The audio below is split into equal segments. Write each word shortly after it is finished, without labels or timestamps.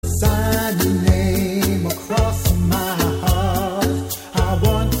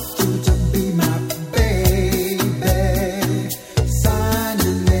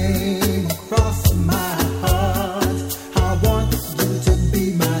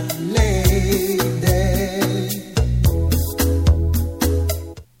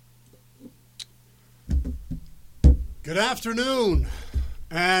Good afternoon,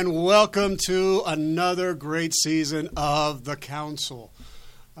 and welcome to another great season of The Council.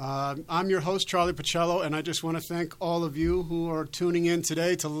 I'm your host, Charlie Pacello, and I just want to thank all of you who are tuning in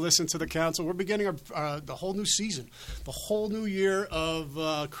today to listen to The Council. We're beginning the whole new season, the whole new year of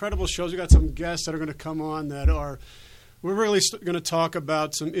incredible shows. We've got some guests that are going to come on that are... We're really going to talk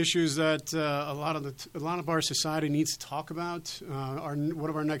about some issues that a lot of our society needs to talk about. One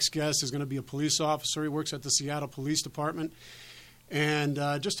of our next guests is going to be a police officer. He works at the Seattle Police Department. And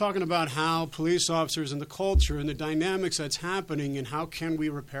just talking about how police officers and the culture and the dynamics that's happening and how can we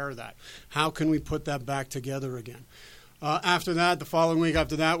repair that? How can we put that back together again? After that, the following week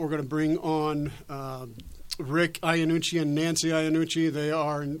after that, we're going to bring on Rick Iannucci and Nancy Iannucci. They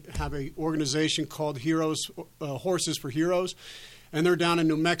have an organization called Horses for Heroes, and they're down in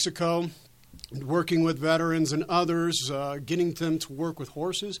New Mexico working with veterans and others, getting them to work with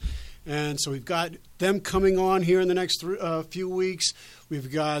horses. And so we've got them coming on here in the next few weeks.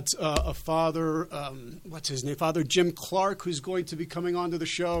 We've got a father, Father Jim Clark, who's going to be coming onto the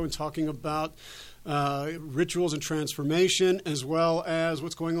show and talking about rituals and transformation, as well as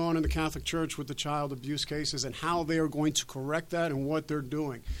what's going on in the Catholic Church with the child abuse cases and how they are going to correct that and what they're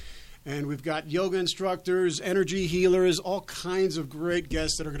doing. And we've got yoga instructors, energy healers, all kinds of great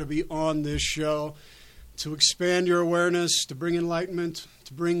guests that are going to be on this show to expand your awareness, to bring enlightenment,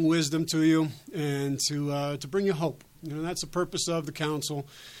 to bring wisdom to you, and to bring you hope. You know, that's the purpose of the council,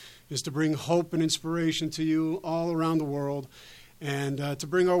 is to bring hope and inspiration to you all around the world, and to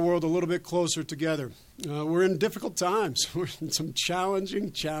bring our world a little bit closer together. We're in difficult times. We're in some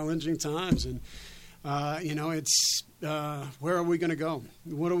challenging times, and it's where are we going to go?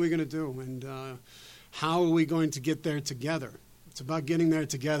 What are we going to do? And how are we going to get there together? It's about getting there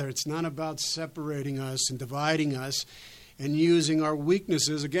together. It's not about separating us and dividing us and using our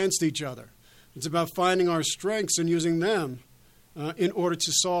weaknesses against each other. It's about finding our strengths and using them in order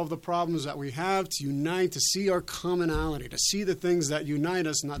to solve the problems that we have, to unite, to see our commonality, to see the things that unite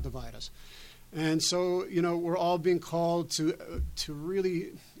us, not divide us. And so, we're all being called to really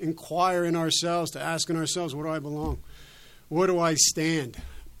inquire in ourselves, to ask in ourselves, where do I belong? Where do I stand?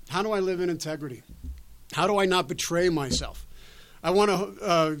 How do I live in integrity? How do I not betray myself? I want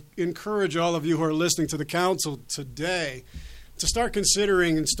to encourage all of you who are listening to the council today to start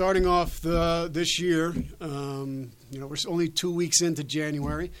considering and starting off this year. We're only 2 weeks into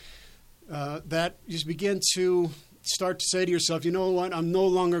January. That you begin to start to say to yourself, you know what? I'm no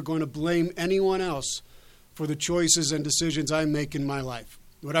longer going to blame anyone else for the choices and decisions I make in my life.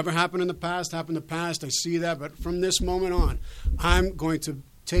 Whatever happened in the past, happened in the past. I see that. But from this moment on, I'm going to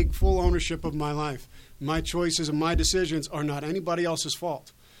take full ownership of my life. My choices and my decisions are not anybody else's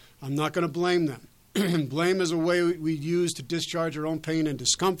fault. I'm not going to blame them. Blame is a way we use to discharge our own pain and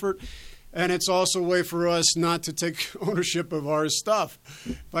discomfort. And it's also a way for us not to take ownership of our stuff.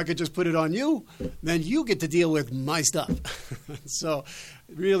 If I could just put it on you, then you get to deal with my stuff. So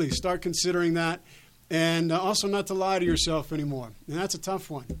really start considering that. And also not to lie to yourself anymore. And that's a tough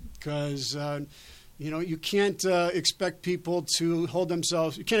one because, you can't expect people to hold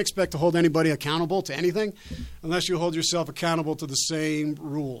themselves. You can't expect to hold anybody accountable to anything unless you hold yourself accountable to the same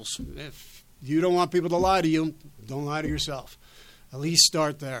rules. If you don't want people to lie to you, don't lie to yourself. At least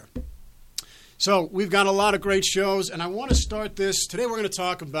start there. So we've got a lot of great shows, and I want to start this. Today we're going to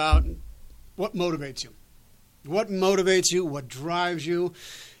talk about what motivates you. What motivates you, what drives you.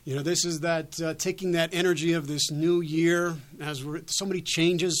 This is that taking that energy of this new year as so many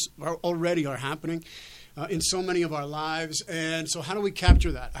changes already are happening in so many of our lives. And so how do we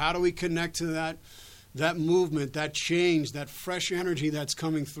capture that? How do we connect to that movement, that change, that fresh energy that's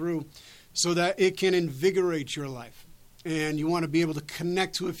coming through so that it can invigorate your life? And you want to be able to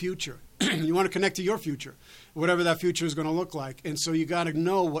connect to a future. You want to connect to your future, whatever that future is going to look like. And so you got to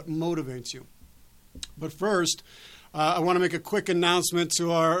know what motivates you. But first, I want to make a quick announcement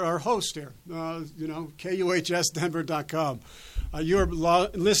to our host here, KUHSdenver.com. You're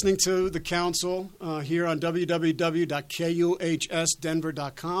listening to the council here on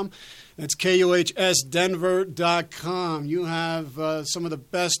www.kuhsdenver.com. That's KUHSdenver.com. You have some of the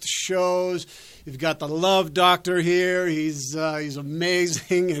best shows. You've got the Love Doctor here. He's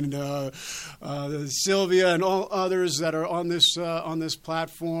amazing, and Sylvia and all others that are on this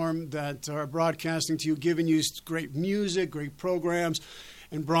platform that are broadcasting to you, giving you great music, great programs,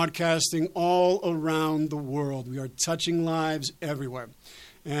 and broadcasting all around the world. We are touching lives everywhere.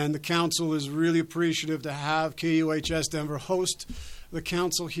 And the council is really appreciative to have KUHS Denver host the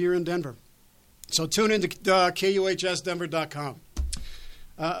council here in Denver. So tune in to KUHSdenver.com.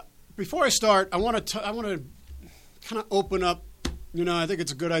 Before I start, I want to kind of open up. I think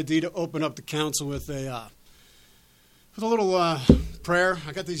it's a good idea to open up the council with a With a little prayer.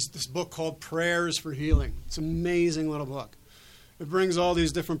 I got this book called Prayers for Healing. It's an amazing little book. It brings all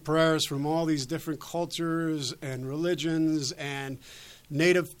these different prayers from all these different cultures and religions and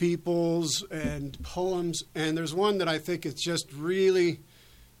native peoples and poems. And there's one that I think is just really,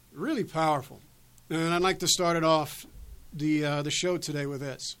 really powerful. And I'd like to start it off the show today with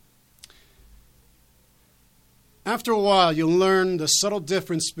this. After a while, you'll learn the subtle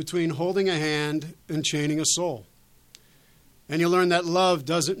difference between holding a hand and chaining a soul. And you'll learn that love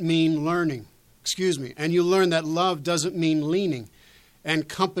doesn't mean learning. And you learn that love doesn't mean leaning, and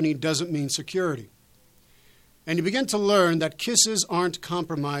company doesn't mean security. And you begin to learn that kisses aren't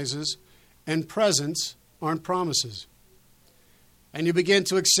compromises, and presents aren't promises. And you begin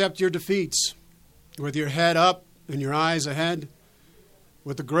to accept your defeats, with your head up and your eyes ahead,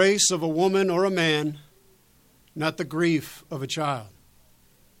 with the grace of a woman or a man, not the grief of a child.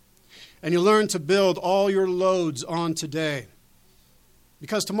 And you learn to build all your loads on today,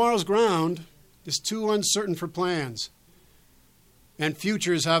 because tomorrow's ground is too uncertain for plans, and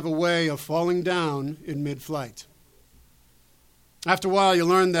futures have a way of falling down in mid-flight. After a while, you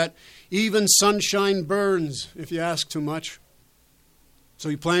learn that even sunshine burns if you ask too much. So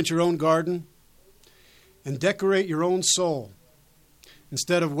you plant your own garden and decorate your own soul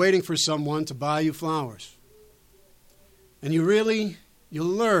instead of waiting for someone to buy you flowers. And you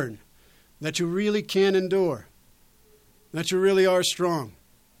learn that you really can endure, that you really are strong,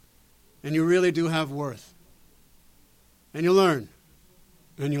 and you really do have worth. And you learn,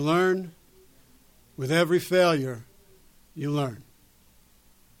 with every failure, you learn.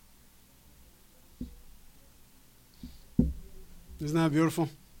 Isn't that beautiful?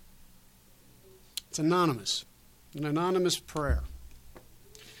 It's anonymous, an anonymous prayer.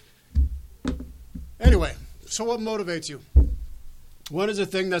 Anyway, so what motivates you? What is the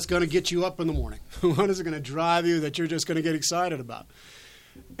thing that's going to get you up in the morning? What is it going to drive you that you're just going to get excited about?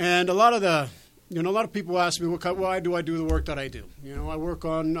 And a lot of people ask me, why do I do the work that I do?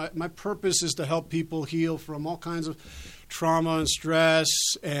 My purpose is to help people heal from all kinds of trauma and stress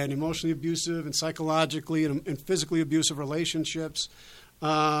and emotionally abusive and psychologically and physically abusive relationships,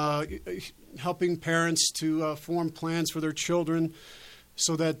 helping parents to form plans for their children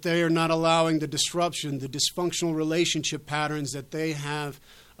so that they are not allowing the disruption, the dysfunctional relationship patterns that they have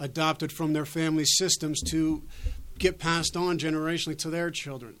adopted from their family systems to get passed on generationally to their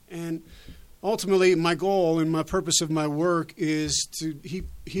children. And ultimately, my goal and my purpose of my work is to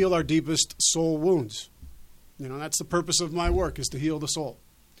heal our deepest soul wounds. That's the purpose of my work, is to heal the soul.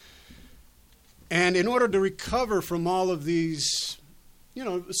 And in order to recover from all of these,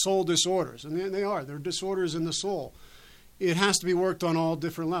 soul disorders, and they're disorders in the soul, it has to be worked on all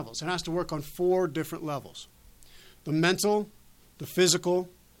different levels. It has to work on 4 different levels: the mental, the physical,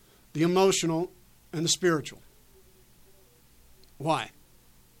 the emotional, and the spiritual. Why?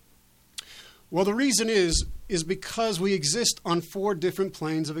 Well, the reason is because we exist on 4 different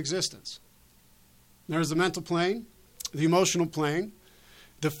planes of existence. There's the mental plane, the emotional plane,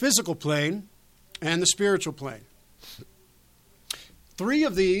 the physical plane, and the spiritual plane. 3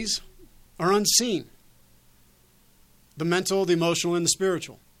 of these are unseen: the mental, the emotional, and the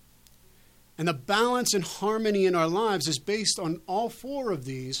spiritual. And the balance and harmony in our lives is based on all 4 of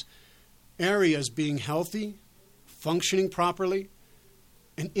these areas being healthy, functioning properly,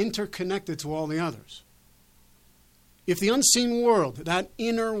 and interconnected to all the others. If the unseen world, that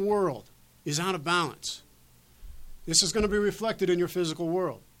inner world, is out of balance, this is going to be reflected in your physical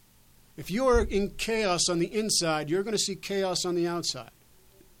world. If you're in chaos on the inside, you're going to see chaos on the outside.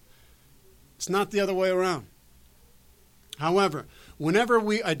 It's not the other way around. However, whenever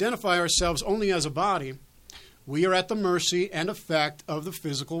we identify ourselves only as a body, we are at the mercy and effect of the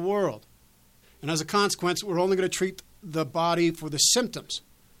physical world. And as a consequence, we're only going to treat the body for the symptoms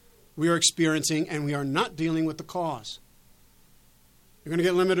we are experiencing, and we are not dealing with the cause. You're going to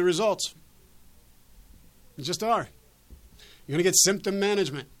get limited results. You just are. You're going to get symptom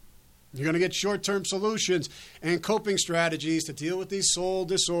management. You're going to get short-term solutions and coping strategies to deal with these soul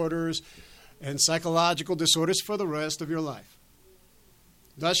disorders and psychological disorders for the rest of your life.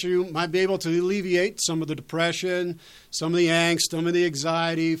 Thus, you might be able to alleviate some of the depression, some of the angst, some of the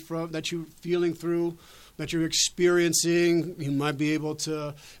anxiety that you're feeling through, that you're experiencing. You might be able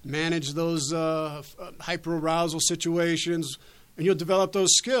to manage those hyperarousal situations, and you'll develop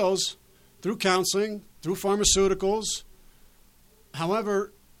those skills through counseling, through pharmaceuticals.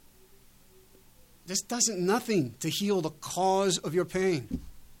 However, this does nothing to heal the cause of your pain.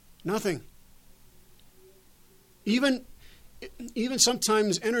 Nothing. Even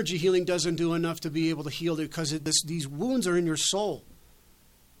sometimes energy healing doesn't do enough to be able to heal it, because these wounds are in your soul.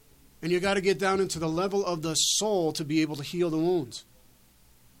 And you got to get down into the level of the soul to be able to heal the wounds.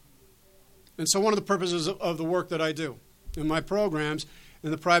 And so one of the purposes of the work that I do in my programs, in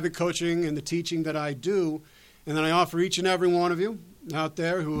the private coaching and the teaching that I do, and that I offer each and every one of you out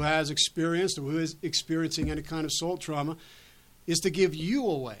there who has experienced or who is experiencing any kind of soul trauma, is to give you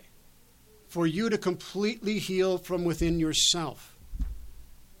a way for you to completely heal from within yourself.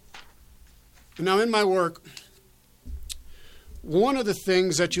 Now, in my work, one of the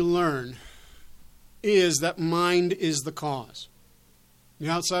things that you learn is that mind is the cause. The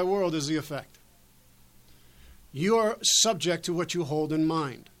outside world is the effect. You are subject to what you hold in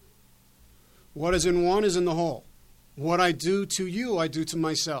mind. What is in one is in the whole. What I do to you, I do to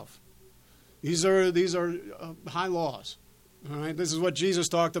myself. These are high laws. All right? This is what Jesus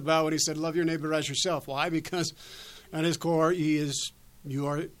talked about when he said, love your neighbor as yourself. Why? Because at his core, you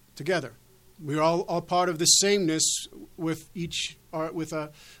are together. We're all part of the sameness with a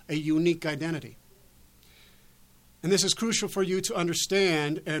unique identity. And this is crucial for you to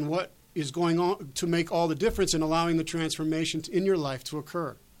understand, and what is going on to make all the difference in allowing the transformation in your life to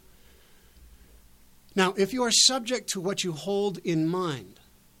occur. Now, if you are subject to what you hold in mind,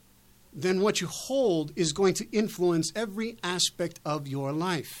 then what you hold is going to influence every aspect of your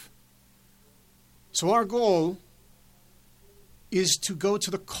life. So our goal is to go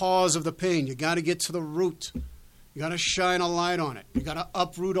to the cause of the pain. You got to get to the root. You got to shine a light on it. You got to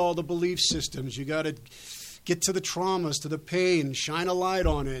uproot all the belief systems. You got to get to the traumas, to the pain, shine a light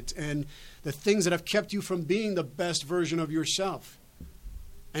on it, and the things that have kept you from being the best version of yourself.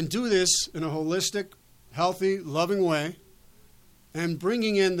 And do this in a holistic, healthy, loving way, and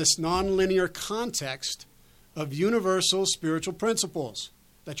bringing in this nonlinear context of universal spiritual principles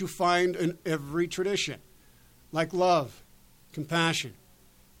that you find in every tradition, like love, compassion,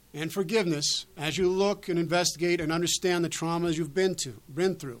 and forgiveness as you look and investigate and understand the traumas you've been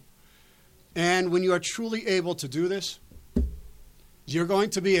through. And when you are truly able to do this, you're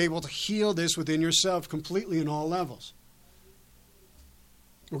going to be able to heal this within yourself completely in all levels.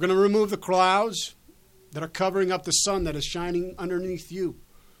 We're going to remove the clouds that are covering up the sun that is shining underneath you,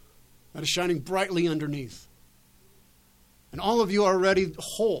 that is shining brightly underneath. And all of you are already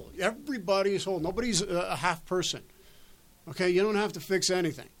whole. Everybody is whole. Nobody's a half person. Okay, you don't have to fix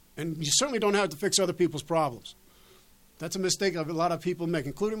anything. And you certainly don't have to fix other people's problems. That's a mistake a lot of people make,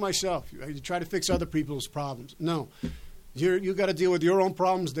 including myself. You try to fix other people's problems. No. You got to deal with your own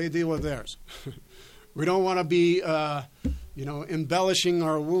problems. They deal with theirs. We don't want to be, embellishing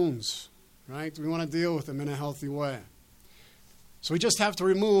our wounds, right? We want to deal with them in a healthy way. So we just have to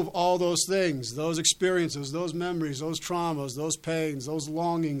remove all those things, those experiences, those memories, those traumas, those pains, those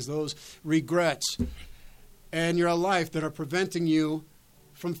longings, those regrets, and your life that are preventing you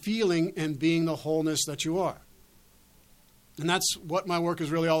from feeling and being the wholeness that you are. And that's what my work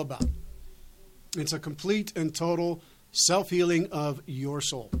is really all about. It's a complete and total self-healing of your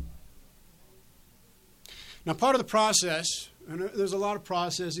soul. Now, part of the process, and there's a lot of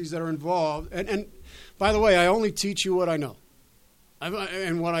processes that are involved, and by the way, I only teach you what I know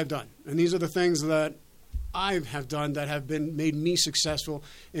and what I've done. And these are the things that I have done that have made me successful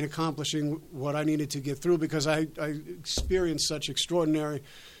in accomplishing what I needed to get through, because I experienced such extraordinary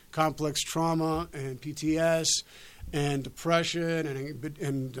complex trauma and PTS and depression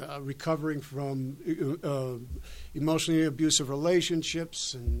and recovering from emotionally abusive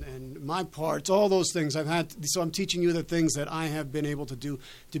relationships and my parts, all those things I've had. So I'm teaching you the things that I have been able to do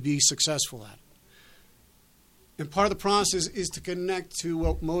to be successful at. And part of the process is to connect to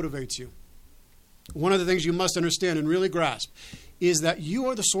what motivates you. One of the things you must understand and really grasp is that you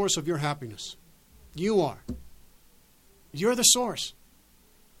are the source of your happiness. You are. You're the source.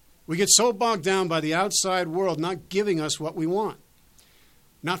 We get so bogged down by the outside world not giving us what we want,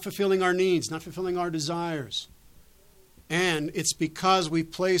 not fulfilling our needs, not fulfilling our desires. And it's because we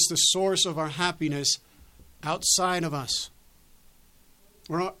place the source of our happiness outside of us.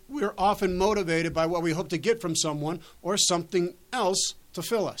 We're often motivated by what we hope to get from someone or something else to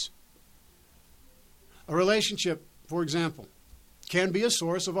fill us. A relationship, for example, can be a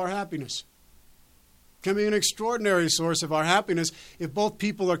source of our happiness. Can be an extraordinary source of our happiness if both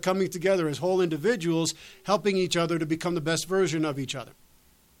people are coming together as whole individuals, helping each other to become the best version of each other.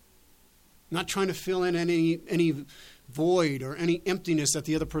 Not trying to fill in any void or any emptiness that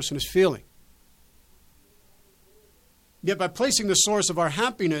the other person is feeling. Yet by placing the source of our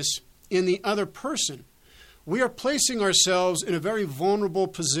happiness in the other person, we are placing ourselves in a very vulnerable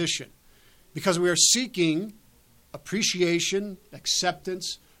position, because we are seeking appreciation,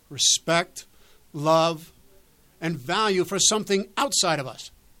 acceptance, respect, love, and value for something outside of us.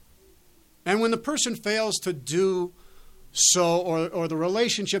 And when the person fails to do or the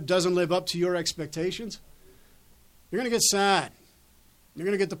relationship doesn't live up to your expectations, you're going to get sad. You're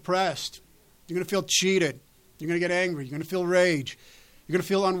going to get depressed. You're going to feel cheated. You're going to get angry. You're going to feel rage. You're going to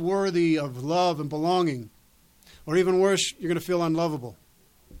feel unworthy of love and belonging. Or even worse, you're going to feel unlovable.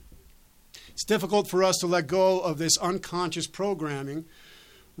 It's difficult for us to let go of this unconscious programming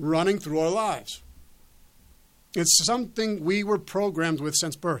running through our lives. It's something we were programmed with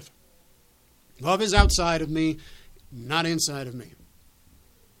since birth. Love is outside of me, not inside of me.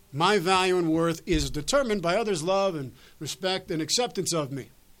 My value and worth is determined by others' love and respect and acceptance of me,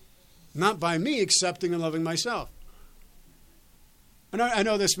 not by me accepting and loving myself. And I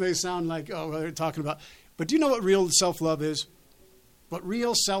know this may sound like, oh, they're talking about, but do you know what real self-love is? What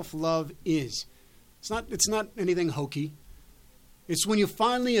real self-love is? It's not anything hokey. It's when you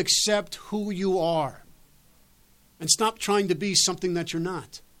finally accept who you are and stop trying to be something that you're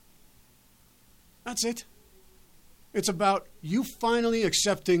not. That's it. It's about you finally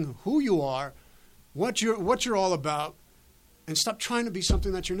accepting who you are, what you're all about, and stop trying to be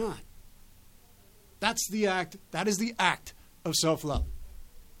something that you're not. That's the act. That is the act of self-love.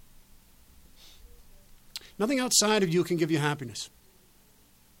 Nothing outside of you can give you happiness.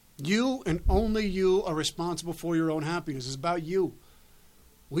 You and only you are responsible for your own happiness. It's about you.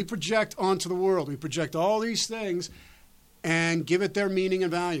 We project onto the world. We project all these things and give it their meaning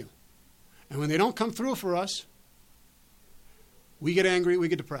and value. And when they don't come through for us, we get angry, we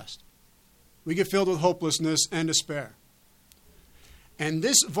get depressed. We get filled with hopelessness and despair. And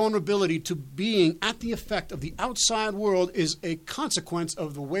this vulnerability to being at the effect of the outside world is a consequence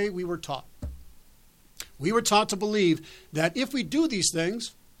of the way we were taught. We were taught to believe that if we do these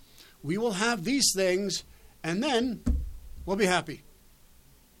things, we will have these things, and then we'll be happy.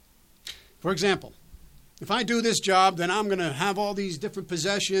 For example, if I do this job, then I'm going to have all these different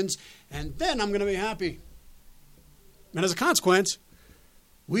possessions, and then I'm going to be happy. And as a consequence,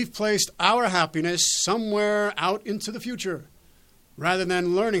 we've placed our happiness somewhere out into the future, rather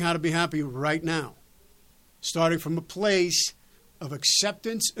than learning how to be happy right now, starting from a place of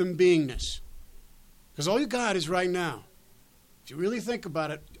acceptance and beingness. Because all you got is right now. If you really think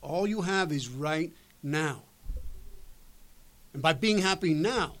about it, all you have is right now. And by being happy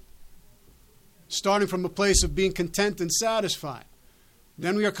now, starting from a place of being content and satisfied,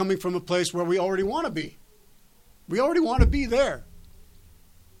 then we are coming from a place where we already want to be. We already want to be there.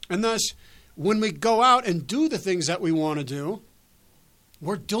 And thus, when we go out and do the things that we want to do,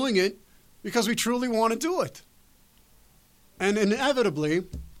 we're doing it because we truly want to do it. And inevitably,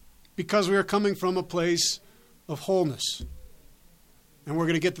 because we are coming from a place of wholeness. And we're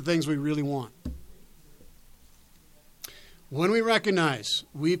going to get the things we really want. When we recognize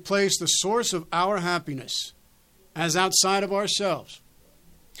we place the source of our happiness as outside of ourselves,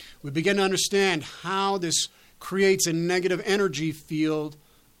 we begin to understand how this creates a negative energy field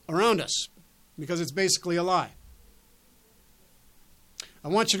around us, because it's basically a lie. I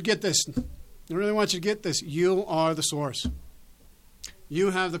want you to get this. I really want you to get this. You are the source. You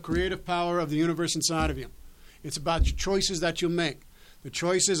have the creative power of the universe inside of you. It's about your choices that you make. The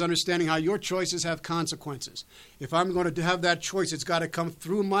choices, understanding how your choices have consequences. If I'm going to have that choice, it's got to come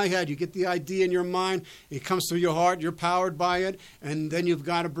through my head. You get the idea in your mind. It comes through your heart. You're powered by it. And then you've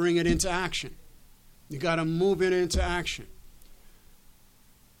got to bring it into action. You've got to move it into action.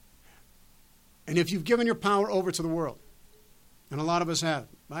 And if you've given your power over to the world, and a lot of us have,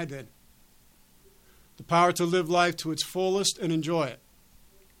 I did, the power to live life to its fullest and enjoy it,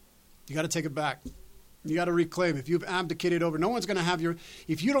 you got to take it back. You got to reclaim. If you've abdicated over, no one's going to have your,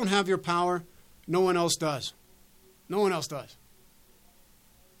 if you don't have your power, no one else does. No one else does.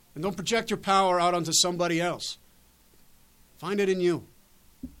 And don't project your power out onto somebody else. Find it in you.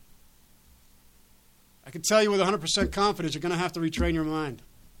 I can tell you with 100% confidence, you're going to have to retrain your mind.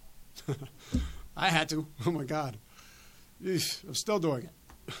 I had to. Oh, my God. Eesh, I'm still doing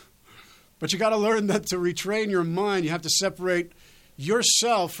it. But you got to learn that to retrain your mind, you have to separate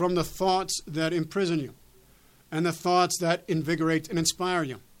yourself from the thoughts that imprison you and the thoughts that invigorate and inspire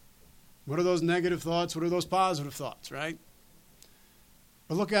you. What are those negative thoughts? What are those positive thoughts, right?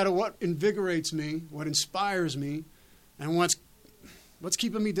 But look at it, what invigorates me, what inspires me, and what's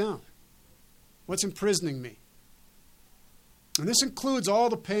keeping me down, what's imprisoning me. And this includes all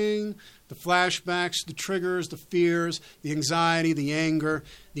the pain, the flashbacks, the triggers, the fears, the anxiety, the anger,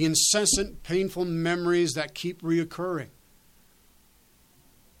 the incessant painful memories that keep reoccurring.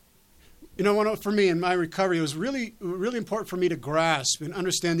 You know, for me in my recovery, it was really, really important for me to grasp and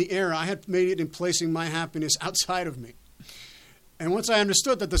understand the error I had made in placing my happiness outside of me. And once I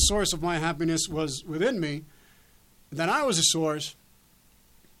understood that the source of my happiness was within me, that I was a source,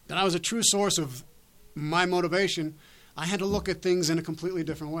 that I was a true source of my motivation, I had to look at things in a completely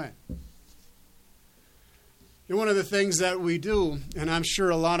different way. And one of the things that we do, and I'm sure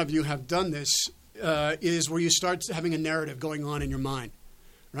a lot of you have done this, is where you start having a narrative going on in your mind,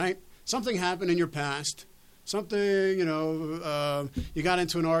 right? Something happened in your past. Something, you got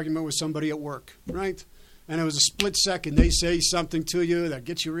into an argument with somebody at work, right? And it was a split second. They say something to you that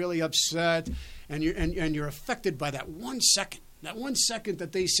gets you really upset, and you're affected by that 1 second. That 1 second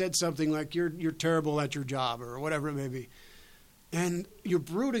that they said something like you're terrible at your job or whatever it may be. And you're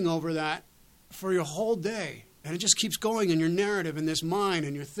brooding over that for your whole day. And it just keeps going in your narrative in this mind,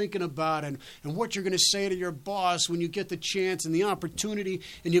 and you're thinking about it and what you're going to say to your boss when you get the chance and the opportunity,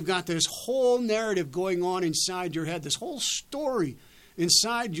 and you've got this whole narrative going on inside your head, this whole story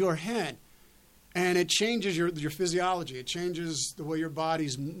inside your head. And it changes your physiology. It changes the way your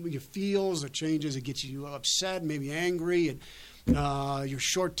feels. It changes. It gets you upset, maybe angry, and you're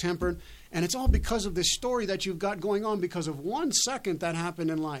short-tempered. And it's all because of this story that you've got going on because of 1 second that happened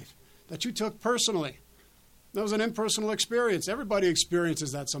in life that you took personally. That was an impersonal experience. Everybody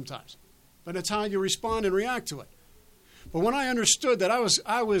experiences that sometimes. But it's how you respond and react to it. But when I understood that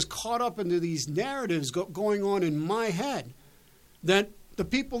I was caught up into these narratives going on in my head, that the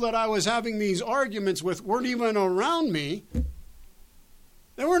people that I was having these arguments with weren't even around me.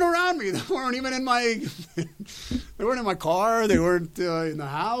 They weren't around me. They weren't even in my they weren't in my car. They weren't in the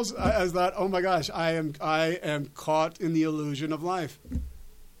house. I thought, oh my gosh, I am caught in the illusion of life.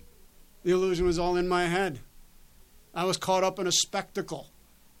 The illusion was all in my head. I was caught up in a spectacle.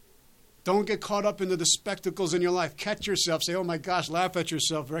 Don't get caught up into the spectacles in your life. Catch yourself. Say, oh my gosh, laugh at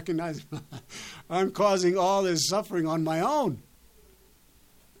yourself. Recognize I'm causing all this suffering on my own.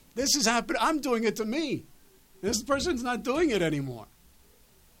 This is happening. I'm doing it to me. This person's not doing it anymore.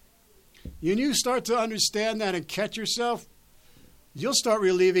 When you start to understand that and catch yourself, you'll start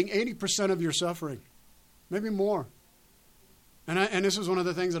relieving 80% of your suffering, maybe more. And this was one of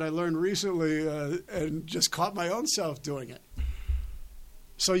the things that I learned recently and just caught my own self doing it.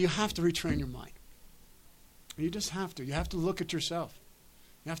 So you have to retrain your mind. You just have to. You have to look at yourself.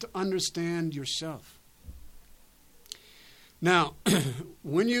 You have to understand yourself. Now,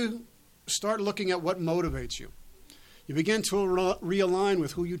 when you start looking at what motivates you, you begin to realign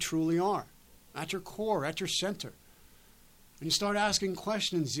with who you truly are, at your core, at your center. And you start asking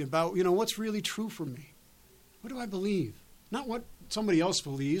questions about, what's really true for me? What do I believe? Not what somebody else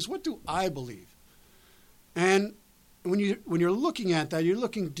believes. What do I believe? And when you're looking at that, you're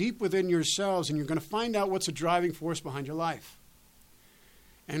looking deep within yourselves, and you're going to find out what's a driving force behind your life.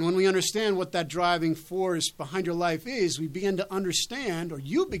 And when we understand what that driving force behind your life is, we begin to understand, or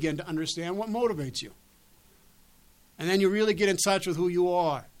you begin to understand, what motivates you. And then you really get in touch with who you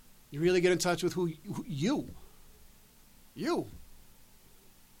are. You really get in touch with who you.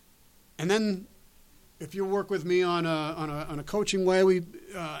 And then, if you work with me on a coaching way,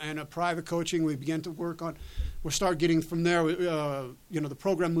 and a private coaching, we begin to work on. We'll start getting from there. The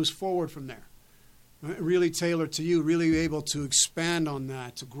program moves forward from there. Really tailored to you. Really able to expand on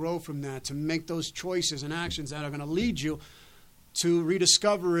that, to grow from that, to make those choices and actions that are going to lead you to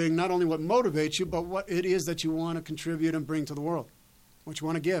rediscovering not only what motivates you, but what it is that you want to contribute and bring to the world, what you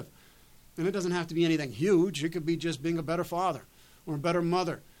want to give. And it doesn't have to be anything huge. It could be just being a better father or a better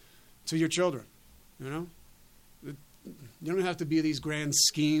mother to your children. You don't have to be these grand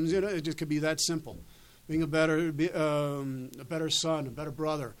schemes. It just could be that simple. Being a better son, a better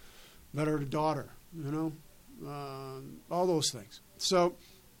brother, better daughter. All those things. So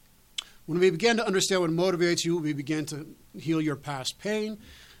when we begin to understand what motivates you, we begin to heal your past pain,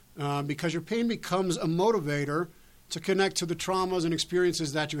 because your pain becomes a motivator to connect to the traumas and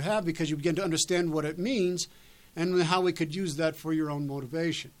experiences that you have, because you begin to understand what it means and how we could use that for your own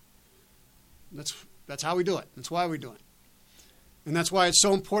motivation. That's how we do it. That's why we do it. And that's why it's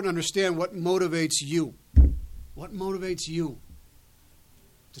so important to understand what motivates you. What motivates you?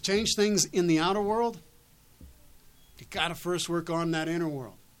 To change things in the outer world, you've got to first work on that inner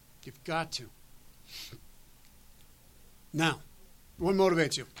world. You've got to. Now, what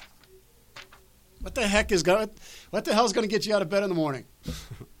motivates you? What the hell is going to get you out of bed in the morning?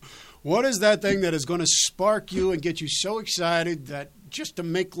 What is that thing that is going to spark you and get you so excited that just to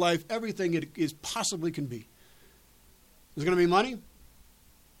make life everything it is possibly can be? Is it going to be money?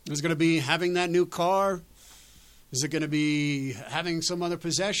 Is it going to be having that new car? Is it going to be having some other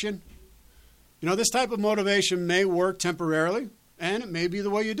possession? This type of motivation may work temporarily, and it may be the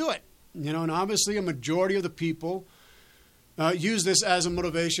way you do it. And obviously a majority of the people use this as a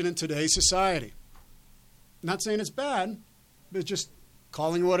motivation in today's society. Not saying it's bad, but just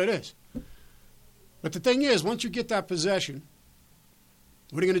calling it what it is. But the thing is, once you get that possession,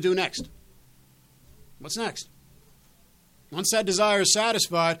 what are you going to do next? What's next? Once that desire is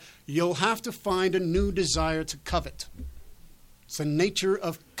satisfied, you'll have to find a new desire to covet. It's the nature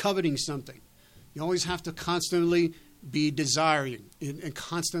of coveting something. You always have to constantly be desiring.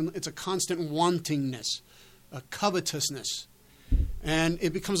 It's a constant wantingness, a covetousness. And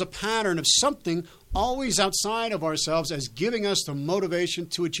it becomes a pattern of something always outside of ourselves as giving us the motivation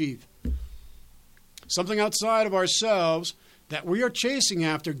to achieve. Something outside of ourselves that we are chasing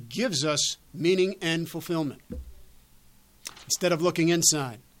after gives us meaning and fulfillment. Instead of looking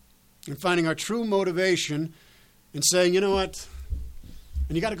inside and finding our true motivation and saying, you know what?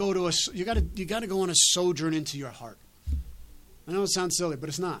 And you got to go on a sojourn into your heart. I know it sounds silly, but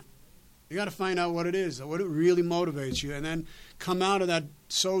it's not. You got to find out what it is, what it really motivates you, and then come out of that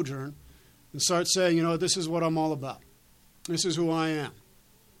sojourn and start saying, you know, this is what I'm all about. This is who I am.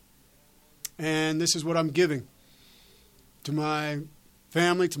 And this is what I'm giving to my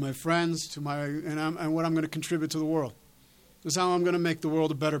family, to my friends, and what I'm going to contribute to the world. This is how I'm going to make the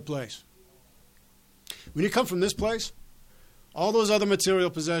world a better place. When you come from this place, all those other material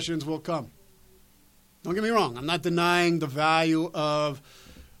possessions will come. Don't get me wrong. I'm not denying the value of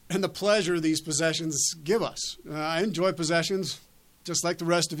and the pleasure these possessions give us. I enjoy possessions just like the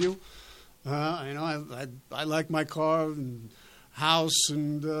rest of you. I like my car and house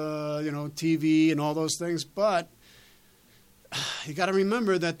and TV and all those things. But you got to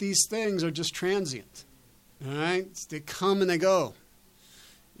remember that these things are just transient. All right? They come and they go.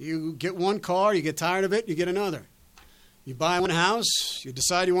 You get one car, you get tired of it, you get another. You buy one house, you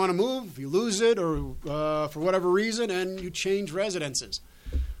decide you want to move, you lose it or for whatever reason, and you change residences.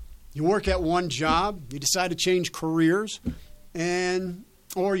 You work at one job, you decide to change careers,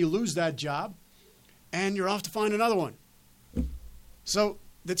 or you lose that job, and you're off to find another one. So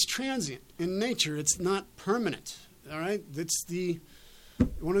that's transient in nature. It's not permanent. All right?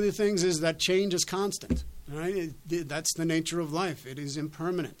 One of the things is that change is constant. All right? That's the nature of life. It is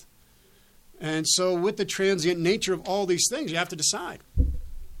impermanent. And so with the transient nature of all these things, you have to decide.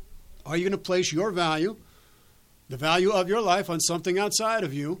 Are you going to place your value, the value of your life, on something outside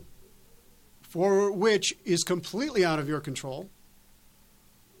of you, for which is completely out of your control,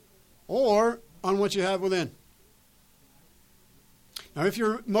 or on what you have within? Now, if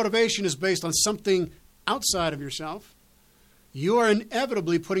your motivation is based on something outside of yourself, you are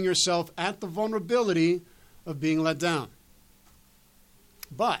inevitably putting yourself at the vulnerability of being let down.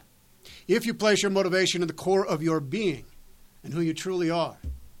 But if you place your motivation in the core of your being and who you truly are,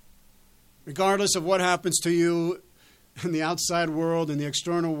 regardless of what happens to you in the outside world, in the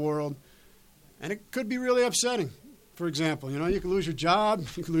external world, and it could be really upsetting. For example, you can lose your job,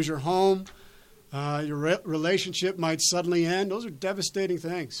 you can lose your home, your relationship might suddenly end. Those are devastating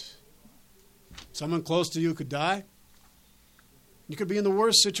things. Someone close to you could die. You could be in the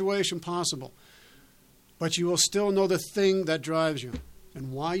worst situation possible. But you will still know the thing that drives you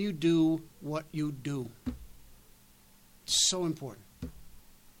and why you do what you do. It's so important.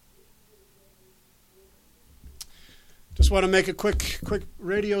 Just want to make a quick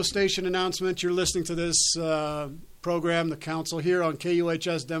radio station announcement. You're listening to this program, The Council, here on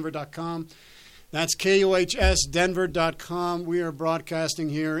KUHSdenver.com. That's KUHSdenver.com. We are broadcasting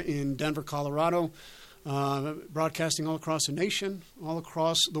here in Denver, Colorado, broadcasting all across the nation, all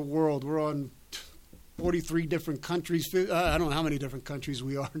across the world. We're on 43 different countries. I don't know how many different countries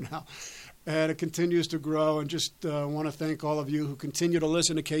we are now. And it continues to grow. And just want to thank all of you who continue to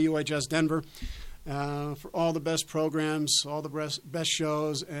listen to KUHS Denver for all the best programs, all the best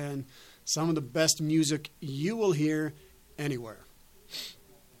shows, and some of the best music you will hear anywhere.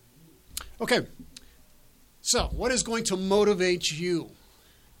 Okay, so what is going to motivate you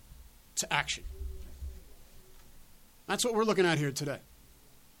to action? That's what we're looking at here today.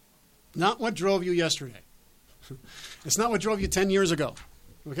 Not what drove you yesterday. It's not what drove you 10 years ago.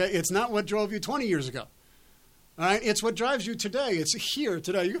 Okay, it's not what drove you 20 years ago. All right, it's what drives you today. It's here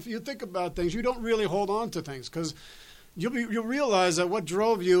today. If you think about things, you don't really hold on to things because you'll realize that what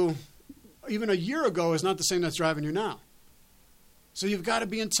drove you even a year ago is not the same that's driving you now. So you've got to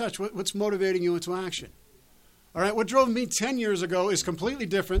be in touch. What's motivating you into action? All right, what drove me 10 years ago is completely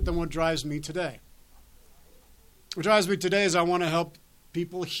different than what drives me today. What drives me today is I want to help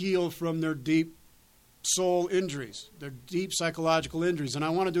people heal from their deep soul injuries, their deep psychological injuries, and I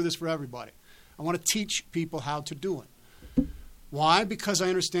want to do this for everybody. I want to teach people how to do it. Why? Because I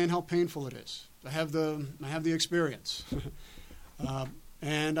understand how painful it is. I have the experience.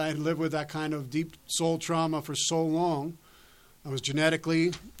 And I lived with that kind of deep soul trauma for so long. I was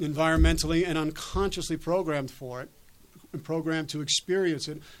genetically, environmentally, and unconsciously programmed for it, and programmed to experience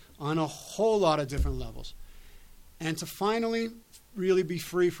it on a whole lot of different levels. And to finally really be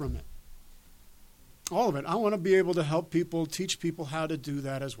free from it. All of it. I want to be able to help people, teach people how to do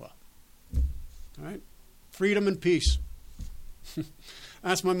that as well. All right? Freedom and peace.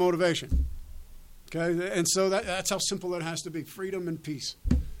 That's my motivation. Okay? And so that's how simple it has to be. Freedom and peace.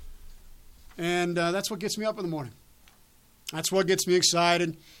 And that's what gets me up in the morning. That's what gets me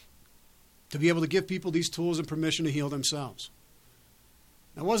excited to be able to give people these tools and permission to heal themselves.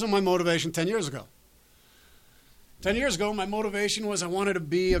 That wasn't my motivation 10 years ago. 10 years ago, my motivation was I wanted to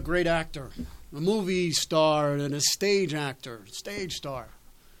be a great actor, a movie star and a stage actor, stage star.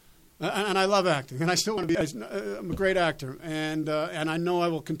 And I love acting, and I still want to be. I'm a great actor, and I know I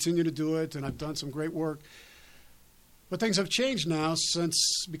will continue to do it, and I've done some great work. But things have changed now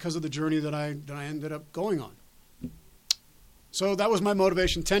because of the journey that I ended up going on. So that was my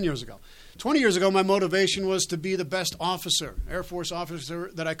motivation 10 years ago. 20 years ago, my motivation was to be the best officer, Air Force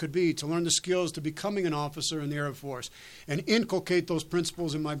officer that I could be, to learn the skills to becoming an officer in the Air Force and inculcate those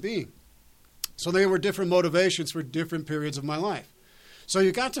principles in my being. So they were different motivations for different periods of my life. So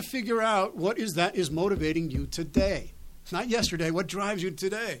you got to figure out what is motivating you today. Not yesterday, what drives you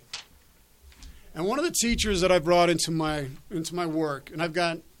today. And one of the teachers that I brought into my work, and I've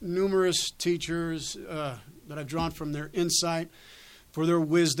got numerous teachers that I've drawn from their insight, for their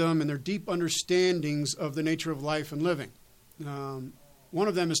wisdom and their deep understandings of the nature of life and living. One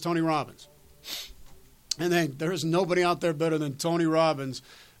of them is Tony Robbins. And there is nobody out there better than Tony Robbins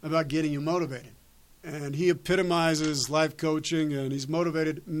about getting you motivated. And he epitomizes life coaching, and he's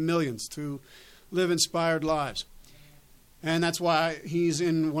motivated millions to live inspired lives. And that's why he's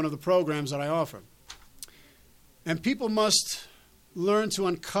in one of the programs that I offer. And people must learn to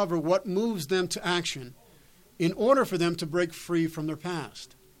uncover what moves them to action in order for them to break free from their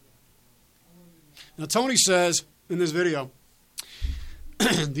past. Now, Tony says in this video,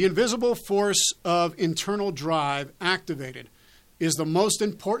 the invisible force of internal drive activated is the most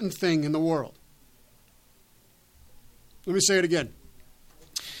important thing in the world. Let me say it again.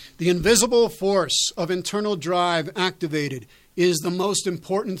 The invisible force of internal drive activated is the most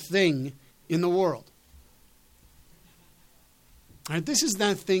important thing in the world. All right, this is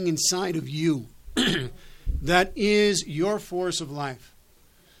that thing inside of you that is your force of life.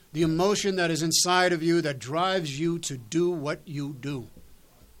 The emotion that is inside of you that drives you to do what you do.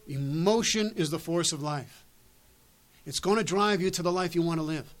 Emotion is the force of life. It's going to drive you to the life you want to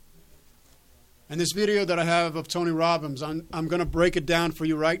live. And this video that I have of Tony Robbins, I'm going to break it down for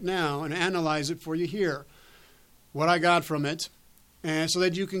you right now and analyze it for you here, what I got from it, and so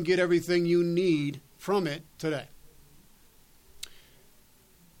that you can get everything you need from it today.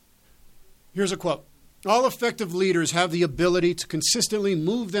 Here's a quote. All effective leaders have the ability to consistently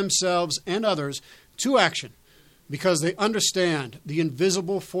move themselves and others to action because they understand the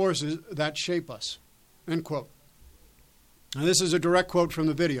invisible forces that shape us. End quote. Now, this is a direct quote from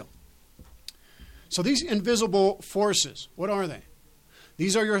the video. So these invisible forces, what are they?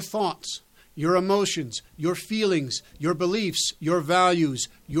 These are your thoughts, your emotions, your feelings, your beliefs, your values,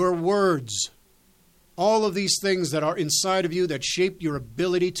 your words. All of these things that are inside of you that shape your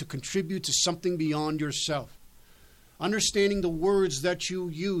ability to contribute to something beyond yourself. Understanding the words that you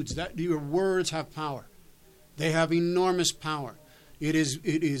use, that your words have power. They have enormous power. It is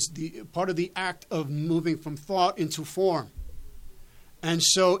the part of the act of moving from thought into form. And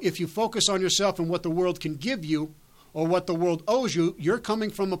so if you focus on yourself and what the world can give you or what the world owes you, you're coming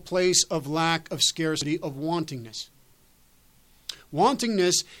from a place of lack, of scarcity, of wantingness.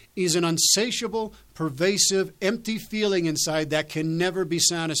 Wantingness is an insatiable, pervasive, empty feeling inside that can never be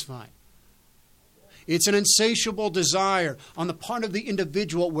satisfied. It's an insatiable desire on the part of the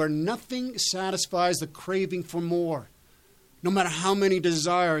individual where nothing satisfies the craving for more, no matter how many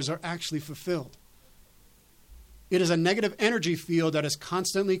desires are actually fulfilled. It is a negative energy field that is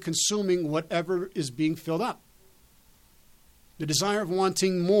constantly consuming whatever is being filled up. The desire of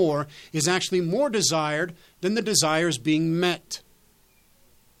wanting more is actually more desired than the desires being met.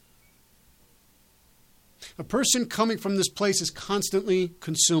 A person coming from this place is constantly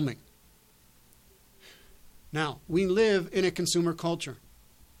consuming. Now, we live in a consumer culture.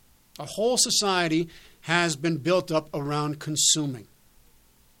 A whole society has been built up around consuming.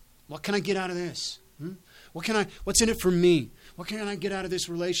 What can I get out of this? What's in it for me? What can I get out of this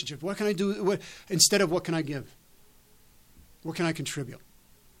relationship? What can I do instead of what can I give? What can I contribute?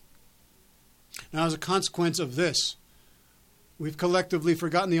 Now, as a consequence of this, we've collectively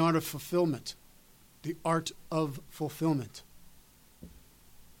forgotten the art of fulfillment. The art of fulfillment.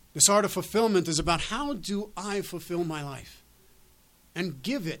 This art of fulfillment is about how do I fulfill my life and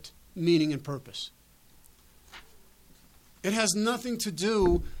give it meaning and purpose. It has nothing to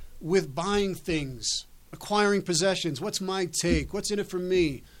do with buying things, acquiring possessions. What's my take? What's in it for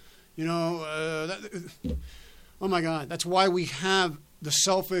me? Oh my God, that's why we have the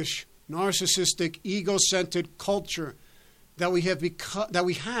selfish, narcissistic, ego-centered culture that we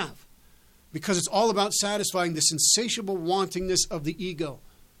have, because it's all about satisfying this insatiable wantingness of the ego,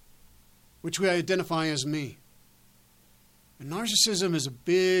 which we identify as me. And narcissism is a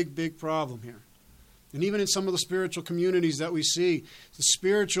big, big problem here. And even in some of the spiritual communities that we see,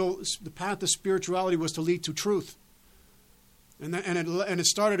 the path of spirituality was to lead to truth. And it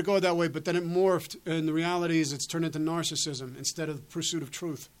started to go that way, but then it morphed, and the reality is it's turned into narcissism instead of the pursuit of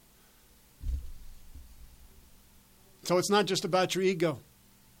truth. So it's not just about your ego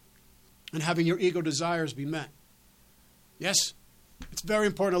and having your ego desires be met. Yes, it's very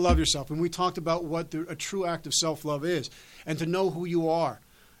important to love yourself. And we talked about what a true act of self-love is, and to know who you are,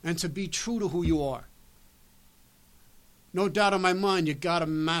 and to be true to who you are. No doubt in my mind, you got to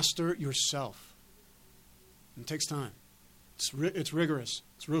master yourself. It takes time. It's rigorous.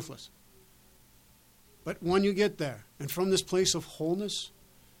 It's ruthless. But when you get there, and from this place of wholeness,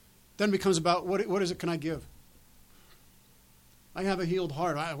 then it becomes about what is it can I give? I have a healed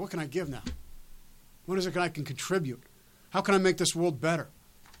heart. What can I give now? What is it I can contribute? How can I make this world better?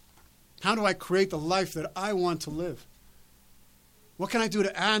 How do I create the life that I want to live? What can I do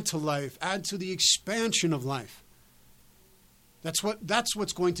to add to life, add to the expansion of life? That's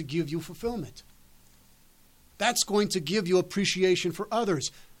what's going to give you fulfillment. That's going to give you appreciation for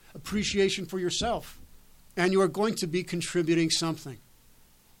others, appreciation for yourself. And you are going to be contributing something.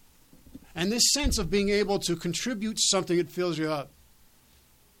 And this sense of being able to contribute something, it fills you up.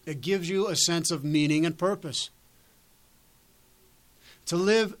 It gives you a sense of meaning and purpose. To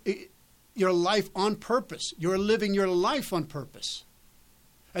live your life on purpose. You're living your life on purpose.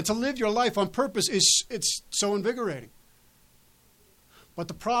 And to live your life on purpose it's so invigorating. But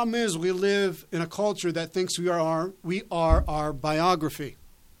the problem is we live in a culture that thinks we are our biography,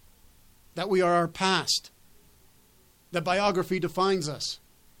 that we are our past, that biography defines us.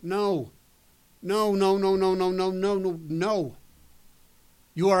 No. No.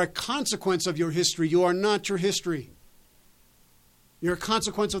 You are a consequence of your history. You are not your history. You're a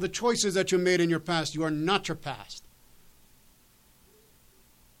consequence of the choices that you made in your past. You are not your past.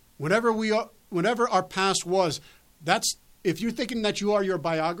 Whenever our past was, if you're thinking that you are your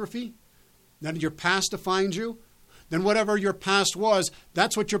biography, that your past defines you, then whatever your past was,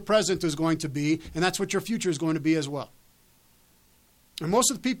 that's what your present is going to be, and that's what your future is going to be as well. And most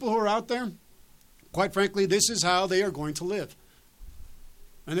of the people who are out there, quite frankly, this is how they are going to live.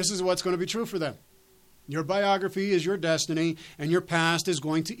 And this is what's going to be true for them. Your biography is your destiny, and your past is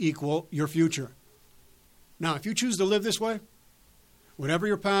going to equal your future. Now, if you choose to live this way, whatever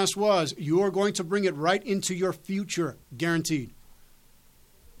your past was, you are going to bring it right into your future, guaranteed.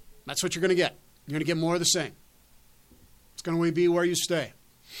 That's what you're going to get. You're going to get more of the same. It's going to be where you stay.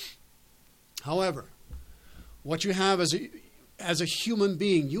 However, what you have as a human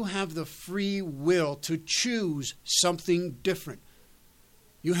being, you have the free will to choose something different.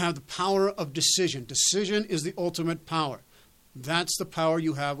 You have the power of decision. Decision is the ultimate power. That's the power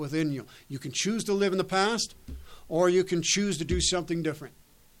you have within you. You can choose to live in the past, or you can choose to do something different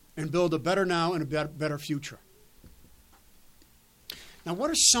and build a better now and a better future. Now, what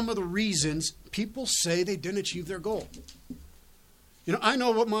are some of the reasons people say they didn't achieve their goal? I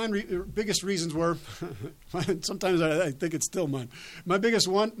know what my biggest reasons were. Sometimes I think it's still mine. My biggest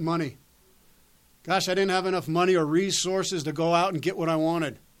one, money. Gosh, I didn't have enough money or resources to go out and get what I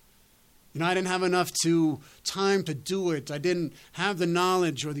wanted. I didn't have enough time to do it. I didn't have the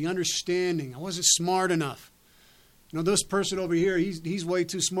knowledge or the understanding. I wasn't smart enough. This person over here, he's way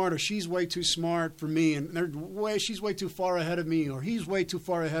too smart, or she's way too smart for me, and she's way too far ahead of me, or he's way too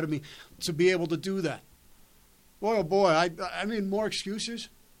far ahead of me to be able to do that. Boy, oh boy, I made more excuses.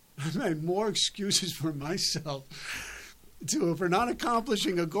 I made more excuses for myself for not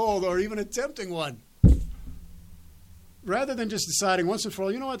accomplishing a goal or even attempting one. Rather than just deciding once and for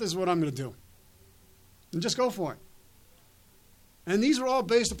all, you know what, this is what I'm going to do. And just go for it. And these were all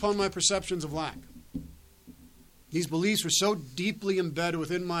based upon my perceptions of lack. These beliefs were so deeply embedded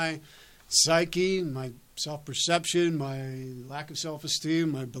within my psyche, my self-perception, my lack of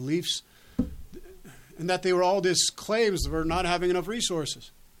self-esteem, my beliefs, and that they were all just claims for not having enough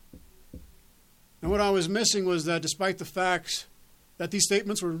resources. And what I was missing was that despite the facts that these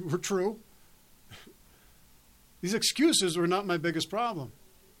statements were true, these excuses were not my biggest problem.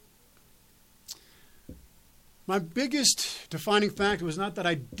 My biggest defining factor was not that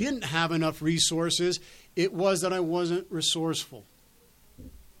I didn't have enough resources, it was that I wasn't resourceful.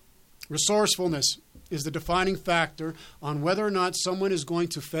 Resourcefulness is the defining factor on whether or not someone is going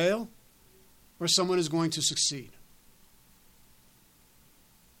to fail or someone is going to succeed.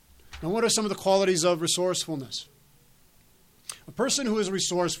 Now, what are some of the qualities of resourcefulness? A person who is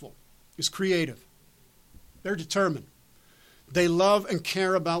resourceful is creative. They're determined. They love and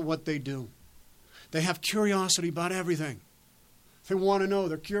care about what they do. They have curiosity about everything. They want to know.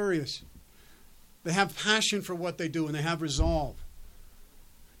 They're curious. They have passion for what they do, and they have resolve.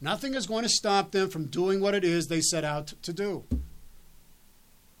 Nothing is going to stop them from doing what it is they set out to do.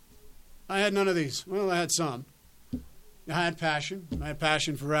 I had none of these. Well, I had some. I had passion. I had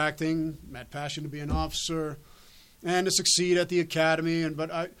passion for acting. I had passion to be an officer and to succeed at the academy.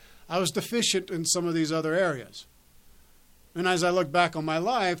 But I was deficient in some of these other areas. And as I look back on my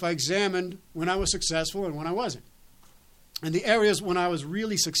life, I examined when I was successful and when I wasn't. And the areas when I was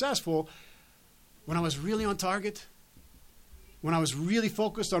really successful, when I was really on target, when I was really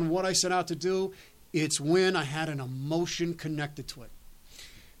focused on what I set out to do, it's when I had an emotion connected to it.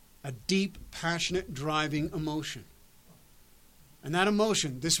 A deep, passionate, driving emotion. And that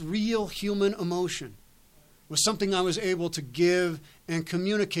emotion, this real human emotion, was something I was able to give and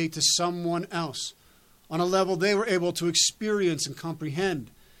communicate to someone else on a level they were able to experience and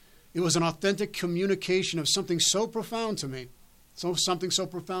comprehend. It was an authentic communication of something so profound to me, something so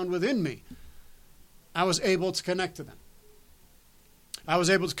profound within me. I was able to connect to them. I was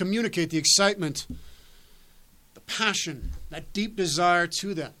able to communicate the excitement, the passion, that deep desire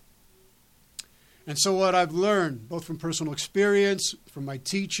to them. And so what I've learned, both from personal experience, from my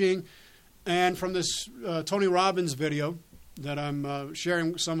teaching, and from this Tony Robbins video that I'm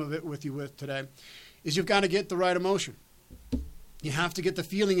sharing some of it with you with today, is you've got to get the right emotion. You have to get the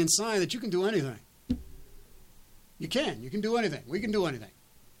feeling inside that you can do anything. You can do anything. We can do anything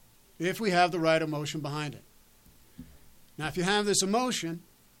if we have the right emotion behind it. Now, if you have this emotion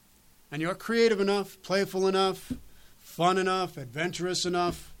and you're creative enough, playful enough, fun enough, adventurous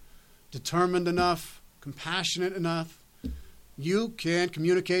enough, determined enough, compassionate enough, you can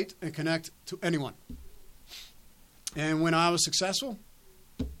communicate and connect to anyone. And when I was successful,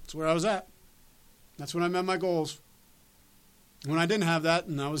 that's where I was at. That's when I met my goals. When I didn't have that,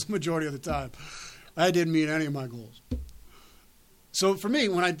 and that was the majority of the time, I didn't meet any of my goals. So for me,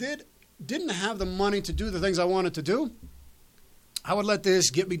 when I didn't have the money to do the things I wanted to do, I would let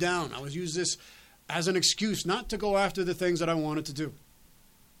this get me down. I would use this as an excuse not to go after the things that I wanted to do.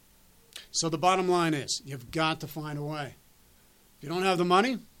 So the bottom line is, you've got to find a way. If you don't have the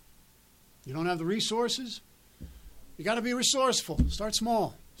money, you don't have the resources, you got to be resourceful. Start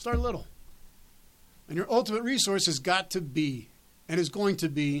small. Start little. And your ultimate resource has got to be, and is going to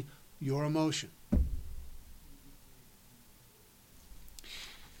be, your emotion.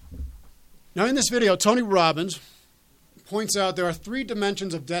 Now in this video, Tony Robbins points out there are 3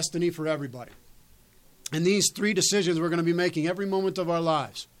 dimensions of destiny for everybody. And these 3 decisions we're going to be making every moment of our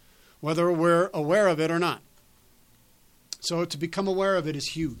lives, whether we're aware of it or not. So to become aware of it is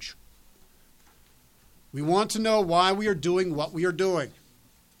huge. We want to know why we are doing what we are doing.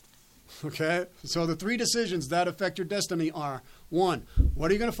 Okay? So the 3 decisions that affect your destiny are: 1, what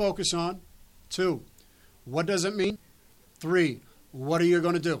are you going to focus on? 2, what does it mean? 3, what are you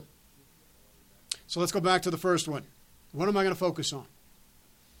going to do? So let's go back to the first one. What am I going to focus on?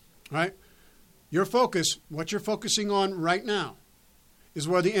 Right? Your focus, what you're focusing on right now, is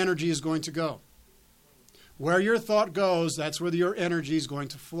where the energy is going to go. Where your thought goes, that's where your energy is going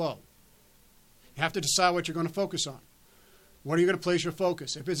to flow. You have to decide what you're going to focus on. What are you going to place your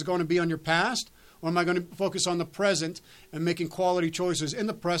focus? If it's going to be on your past, or am I going to focus on the present and making quality choices in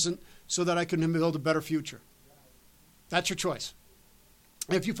the present so that I can build a better future? That's your choice.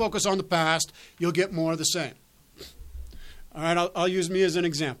 If you focus on the past, you'll get more of the same. All right, I'll use me as an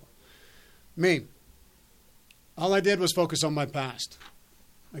example. Me. All I did was focus on my past.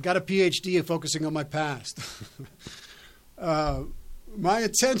 I got a PhD in focusing on my past. My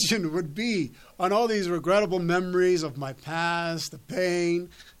attention would be on all these regrettable memories of my past, the pain,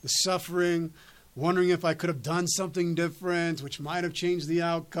 the suffering, wondering if I could have done something different, which might have changed the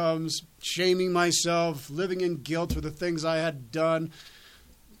outcomes, shaming myself, living in guilt for the things I had done.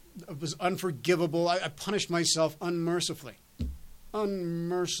 It was unforgivable. I punished myself unmercifully.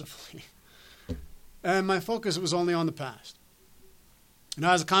 Unmercifully. And my focus was only on the past. And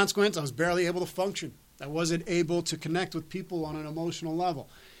as a consequence, I was barely able to function. I wasn't able to connect with people on an emotional level.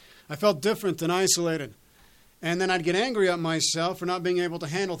 I felt different and isolated. And then I'd get angry at myself for not being able to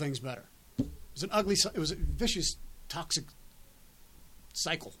handle things better. It was a vicious, toxic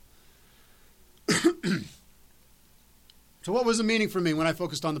cycle. So what was the meaning for me when I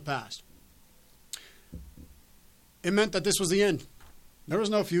focused on the past? It meant that this was the end. There was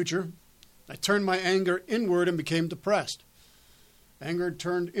no future. I turned my anger inward and became depressed. Anger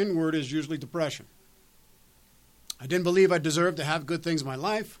turned inward is usually depression. I didn't believe I deserved to have good things in my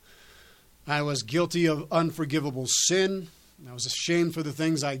life. I was guilty of unforgivable sin. I was ashamed for the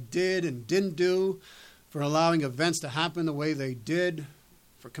things I did and didn't do, for allowing events to happen the way they did,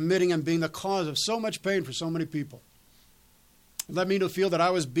 for committing and being the cause of so much pain for so many people. It led me to feel that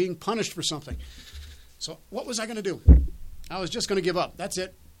I was being punished for something. So what was I going to do? I was just going to give up. That's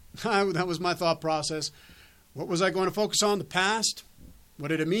it. That was my thought process. What was I going to focus on? The past? What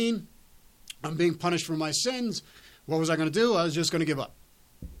did it mean? I'm being punished for my sins. What was I going to do? I was just going to give up.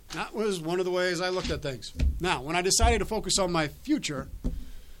 That was one of the ways I looked at things. Now, when I decided to focus on my future,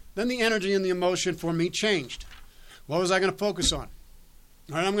 then the energy and the emotion for me changed. What was I going to focus on?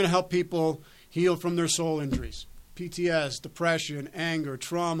 All right, I'm going to help people heal from their soul injuries. PTS, depression, anger,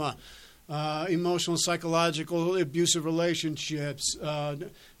 trauma, emotional, psychological, abusive relationships,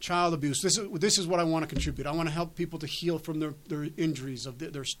 child abuse. This is what I want to contribute. I want to help people to heal from their injuries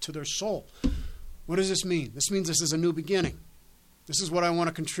to their soul. What does this mean? This means this is a new beginning. This is what I want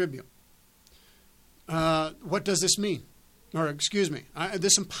to contribute. What does this mean? Or excuse me,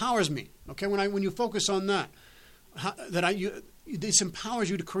 this empowers me. Okay, when you focus on that, this empowers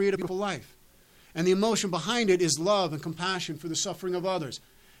you to create a beautiful life. And the emotion behind it is love and compassion for the suffering of others,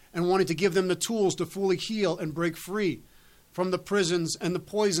 and wanting to give them the tools to fully heal and break free from the prisons and the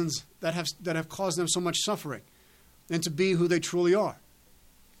poisons that have caused them so much suffering, and to be who they truly are.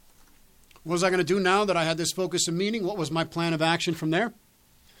 What was I going to do now that I had this focus and meaning? What was my plan of action from there?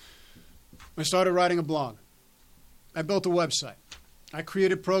 I started writing a blog. I built a website. I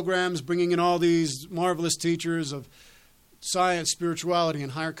created programs bringing in all these marvelous teachers of science, spirituality,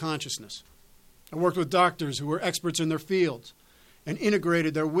 and higher consciousness. I worked with doctors who were experts in their fields and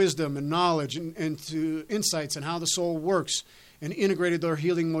integrated their wisdom and knowledge into insights on how the soul works and integrated their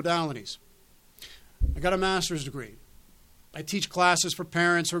healing modalities. I got a master's degree. I teach classes for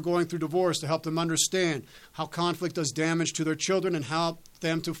parents who are going through divorce to help them understand how conflict does damage to their children and help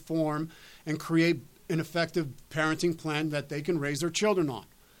them to form and create an effective parenting plan that they can raise their children on.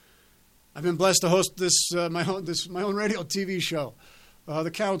 I've been blessed to host my own radio TV show, The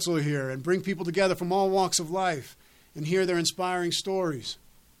Council here, and bring people together from all walks of life and hear their inspiring stories.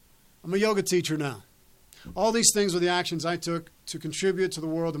 I'm a yoga teacher now. All these things were the actions I took to contribute to the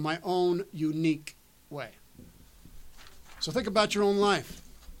world in my own unique way. So think about your own life.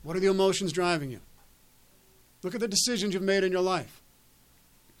 What are the emotions driving you? Look at the decisions you've made in your life.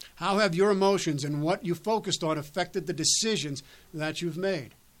 How have your emotions and what you focused on affected the decisions that you've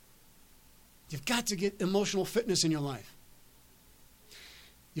made? You've got to get emotional fitness in your life.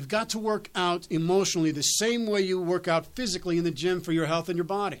 You've got to work out emotionally the same way you work out physically in the gym for your health and your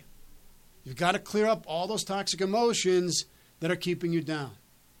body. You've got to clear up all those toxic emotions that are keeping you down.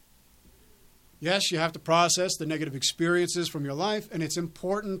 Yes, you have to process the negative experiences from your life, and it's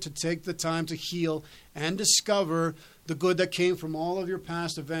important to take the time to heal and discover the good that came from all of your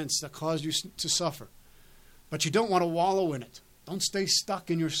past events that caused you to suffer. But you don't want to wallow in it. Don't stay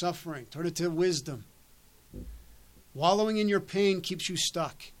stuck in your suffering. Turn it to wisdom. Wallowing in your pain keeps you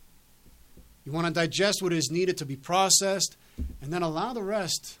stuck. You want to digest what is needed to be processed, and then allow the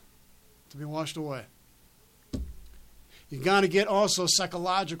rest to be washed away. You've got to get also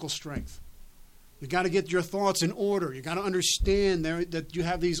psychological strength. You've got to get your thoughts in order. You've got to understand that you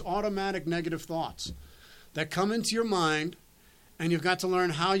have these automatic negative thoughts that come into your mind, and you've got to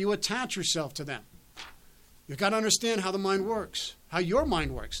learn how you attach yourself to them. You've got to understand how the mind works, how your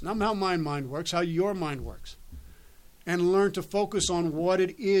mind works. Not how my mind works, how your mind works. And learn to focus on what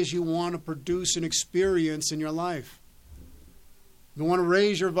it is you want to produce and experience in your life. You want to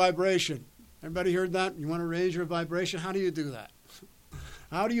raise your vibration. Everybody heard that? You want to raise your vibration? How do you do that?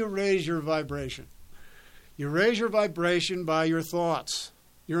 How do you raise your vibration? You raise your vibration by your thoughts,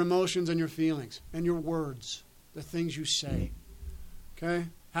 your emotions, and your feelings, and your words, the things you say. Okay?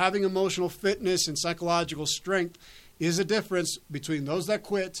 Having emotional fitness and psychological strength is a difference between those that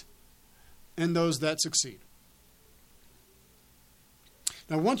quit and those that succeed.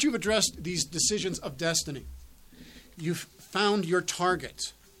 Now, once you've addressed these decisions of destiny, you've found your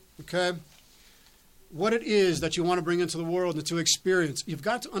target, okay? What it is that you want to bring into the world and to experience, you've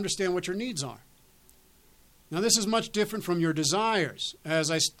got to understand what your needs are. Now, this is much different from your desires,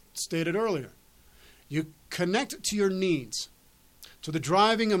 as I stated earlier. You connect to your needs, to the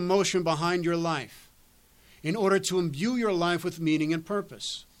driving emotion behind your life, in order to imbue your life with meaning and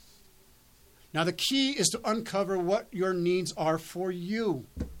purpose. Now, the key is to uncover what your needs are for you,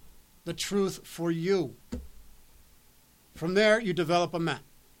 the truth for you. From there, you develop a map.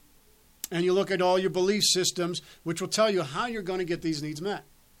 And you look at all your belief systems, which will tell you how you're going to get these needs met.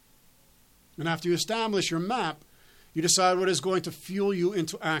 And after you establish your map, you decide what is going to fuel you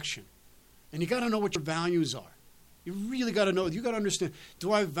into action. And you got to know what your values are. You really got to know. You got to understand,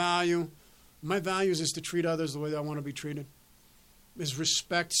 do I value My values is to treat others the way I want to be treated. Is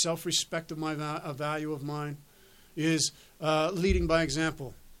respect, self-respect of my a value of mine. Is leading by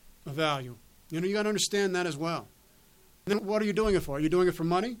example a value. You got to understand that as well. And then what are you doing it for? Are you doing it for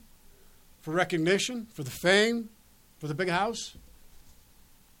money? For recognition? For the fame? For the big house?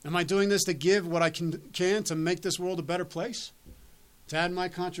 Am I doing this to give what I can to make this world a better place? To add my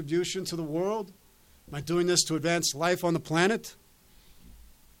contribution to the world? Am I doing this to advance life on the planet?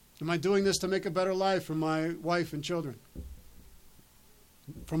 Am I doing this to make a better life for my wife and children?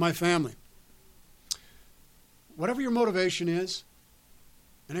 For my family? Whatever your motivation is,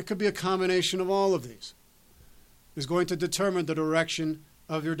 and it could be a combination of all of these, is going to determine the direction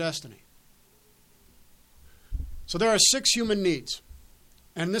of your destiny. So there are 6 human needs,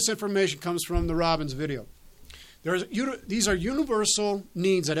 and this information comes from the Robbins video. These are universal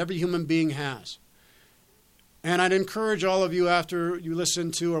needs that every human being has. And I'd encourage all of you, after you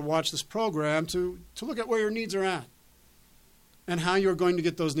listen to or watch this program, to look at where your needs are at and how you're going to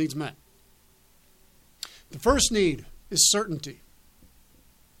get those needs met. The first need is certainty.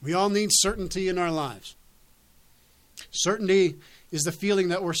 We all need certainty in our lives. Certainty is the feeling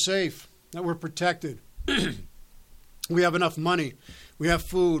that we're safe, that we're protected. We have enough money, we have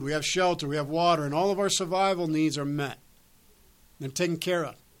food, we have shelter, we have water, and all of our survival needs are met. They're taken care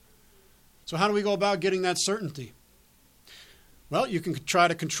of. So how do we go about getting that certainty? Well, you can try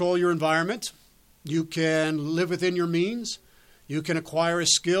to control your environment. You can live within your means. You can acquire a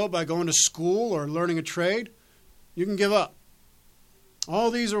skill by going to school or learning a trade. You can give up.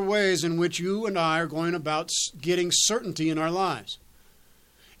 All these are ways in which you and I are going about getting certainty in our lives.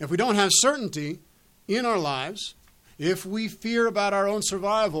 If we don't have certainty in our lives, if we fear about our own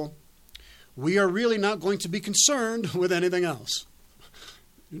survival, we are really not going to be concerned with anything else.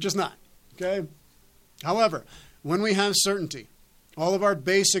 You're just not. Okay? However, when we have certainty, all of our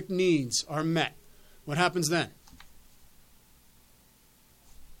basic needs are met. What happens then?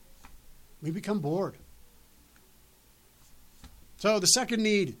 We become bored. So the second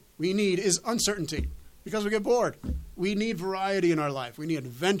need we need is uncertainty, because we get bored. We need variety in our life. We need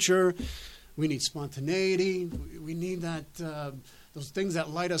adventure. We need spontaneity. We need those things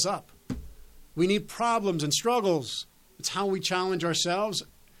that light us up. We need problems and struggles. It's how we challenge ourselves.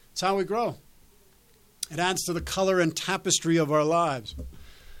 It's how we grow. It adds to the color and tapestry of our lives.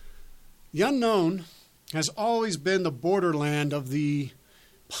 The unknown has always been the borderland of the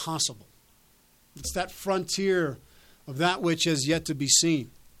possible. It's that frontier of that which has yet to be seen.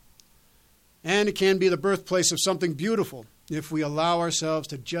 And it can be the birthplace of something beautiful if we allow ourselves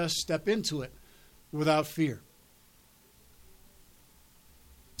to just step into it without fear.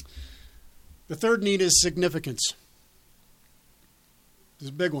 The third need is significance. This is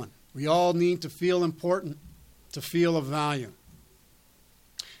a big one. We all need to feel important, to feel of value.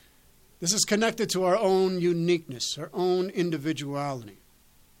 This is connected to our own uniqueness, our own individuality.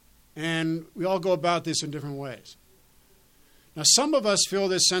 And we all go about this in different ways. Now, some of us feel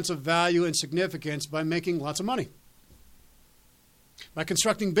this sense of value and significance by making lots of money, by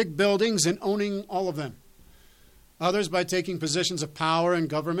constructing big buildings and owning all of them. Others by taking positions of power in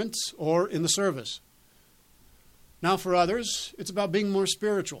government or in the service. Now, for others, it's about being more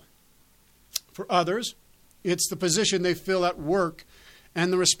spiritual. For others, it's the position they fill at work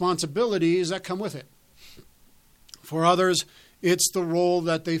and the responsibilities that come with it. For others, it's the role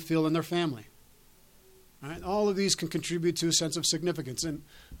that they fill in their family. Right? All of these can contribute to a sense of significance, and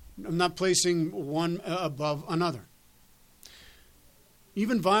I'm not placing one above another.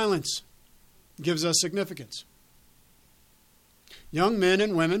 Even violence gives us significance. Young men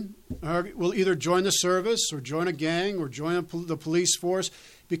and women will either join the service or join a gang or join the police force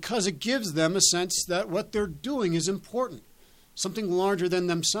because it gives them a sense that what they're doing is important, something larger than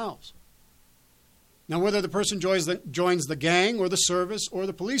themselves. Now, whether the person joins the gang or the service or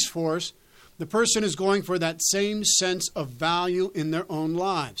the police force, the person is going for that same sense of value in their own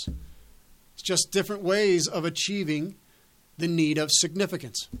lives. It's just different ways of achieving the need of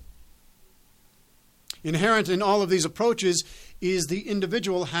significance. Inherent in all of these approaches is the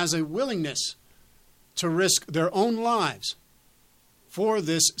individual has a willingness to risk their own lives for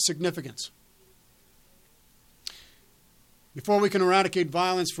this significance. Before we can eradicate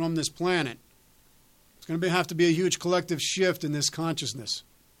violence from this planet, it's going to have to be a huge collective shift in this consciousness.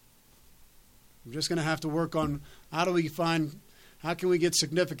 We're just going to have to work on how can we get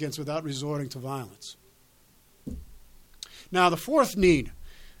significance without resorting to violence. Now, the fourth need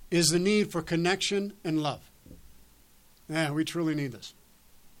is the need for connection and love. Yeah, we truly need this.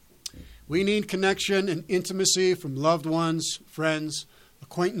 We need connection and intimacy from loved ones, friends,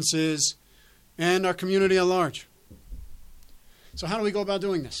 acquaintances, and our community at large. So how do we go about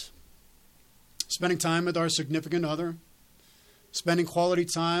doing this? spending time with our significant other, spending quality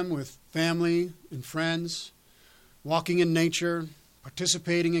time with family and friends, walking in nature,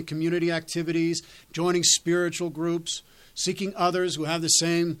 participating in community activities, joining spiritual groups, seeking others who have the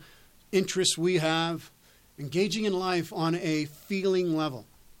same interests we have, engaging in life on a feeling level.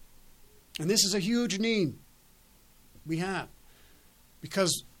 And this is a huge need we have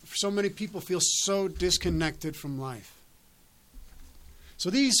because so many people feel so disconnected from life. So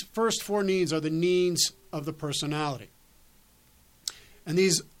these first four needs are the needs of the personality. And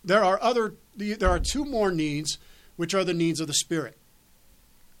there are two more needs, which are the needs of the spirit.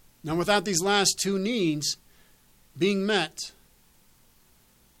 Now, without these last two needs being met,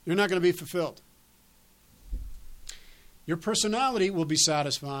 you're not going to be fulfilled. Your personality will be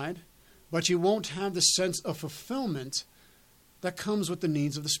satisfied, but you won't have the sense of fulfillment that comes with the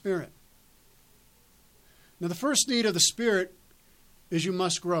needs of the spirit. Now, the first need of the spirit is you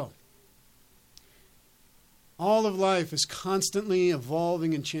must grow. All of life is constantly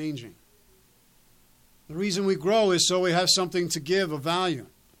evolving and changing. The reason we grow is so we have something to give of value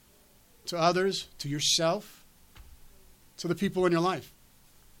to others, to yourself, to the people in your life.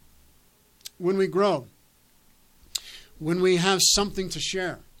 When we grow, when we have something to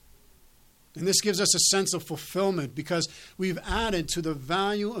share, and this gives us a sense of fulfillment because we've added to the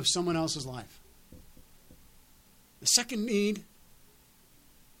value of someone else's life. The second need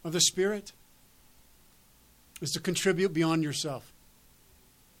of the Spirit is to contribute beyond yourself.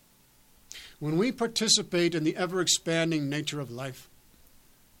 When we participate in the ever-expanding nature of life,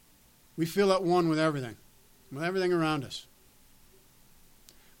 we feel at one with everything around us.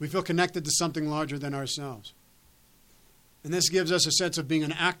 We feel connected to something larger than ourselves. And this gives us a sense of being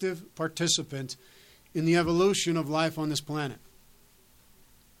an active participant in the evolution of life on this planet.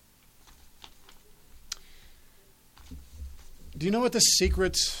 Do you know what the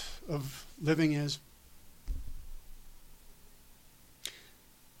secret of living is?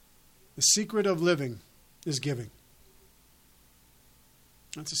 The secret of living is giving.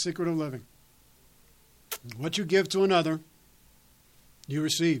 That's the secret of living. What you give to another, you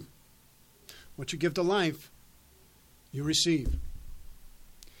receive. What you give to life, you receive.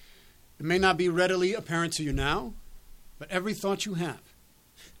 It may not be readily apparent to you now, but every thought you have,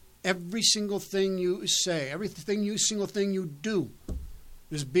 every single thing you say, every single thing you do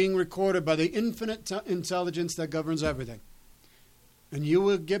is being recorded by the infinite intelligence that governs everything. And you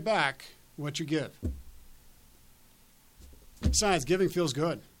will get back what you give. Besides, giving feels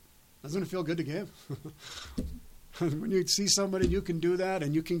good. Doesn't it feel good to give? When you see somebody, you can do that,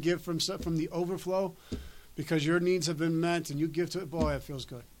 and you can give from the overflow because your needs have been met, and you give to it. Boy, it feels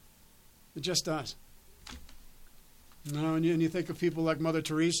good. It just does. And you think of people like Mother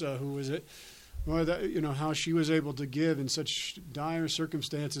Teresa, who was it? Well, how she was able to give in such dire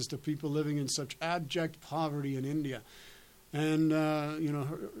circumstances to people living in such abject poverty in India. And,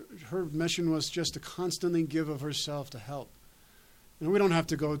 her mission was just to constantly give of herself to help. And we don't have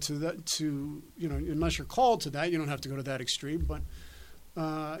to go to that, unless you're called to that, you don't have to go to that extreme. But,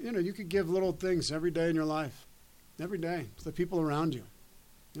 you could give little things every day in your life, every day, to the people around you.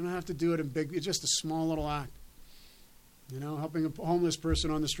 You don't have to do it in big, it's just a small little act. Helping a homeless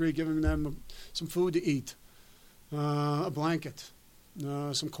person on the street, giving them some food to eat, a blanket,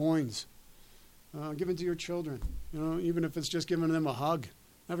 some coins. Giving to your children, even if it's just giving them a hug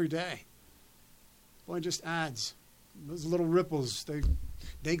every day. Boy, it just adds. Those little ripples,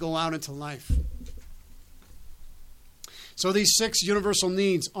 they go out into life. So these 6 universal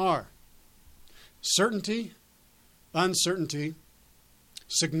needs are certainty, uncertainty,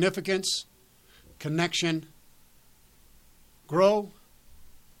 significance, connection, grow,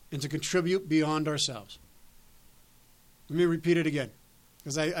 and to contribute beyond ourselves. Let me repeat it again,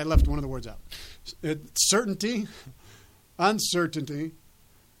 because I left one of the words out. Certainty, uncertainty,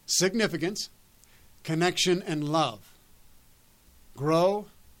 significance, connection, and love. Grow,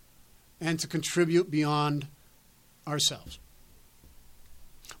 and to contribute beyond ourselves.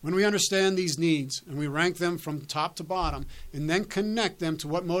 When we understand these needs, and we rank them from top to bottom, and then connect them to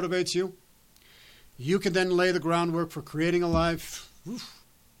what motivates you, you can then lay the groundwork for creating a life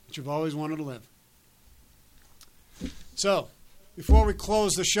that you've always wanted to live. So, before we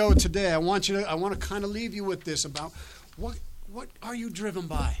close the show today, I want to kind of leave you with this about what are you driven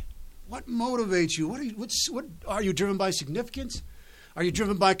by? What motivates you? What are you driven by? Significance? Are you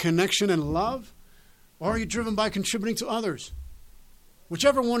driven by connection and love? Or are you driven by contributing to others?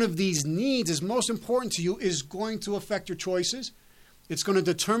 Whichever one of these needs is most important to you is going to affect your choices. It's going to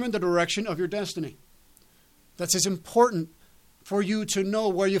determine the direction of your destiny. That's as important for you to know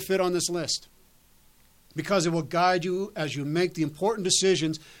where you fit on this list, because it will guide you as you make the important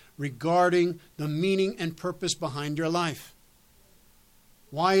decisions regarding the meaning and purpose behind your life.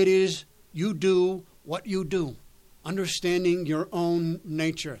 Why it is you do what you do. Understanding your own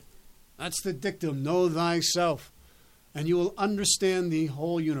nature. That's the dictum, know thyself. And you will understand the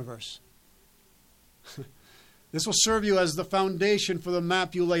whole universe. This will serve you as the foundation for the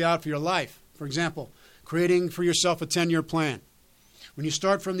map you lay out for your life. For example, creating for yourself a 10-year plan. When you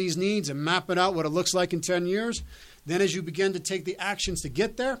start from these needs and map it out what it looks like in 10 years, then as you begin to take the actions to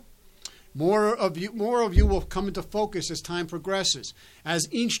get there, more of you will come into focus as time progresses, as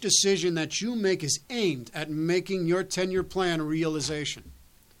each decision that you make is aimed at making your 10-year plan a realization.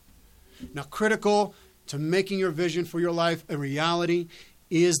 Now, critical to making your vision for your life a reality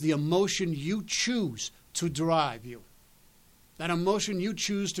is the emotion you choose to drive you. That emotion you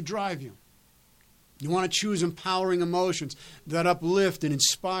choose to drive you. You want to choose empowering emotions that uplift and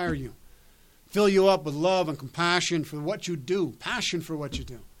inspire you. Fill you up with love and compassion for what you do, passion for what you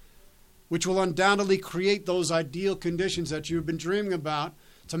do, which will undoubtedly create those ideal conditions that you've been dreaming about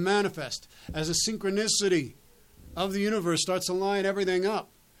to manifest as a synchronicity of the universe starts to line everything up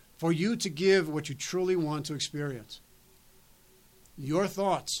for you to give what you truly want to experience. Your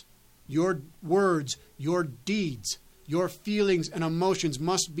thoughts, your words, your deeds, your feelings and emotions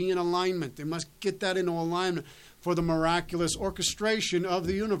must be in alignment. They must get that into alignment for the miraculous orchestration of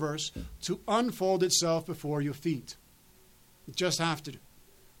the universe to unfold itself before your feet. You just have to.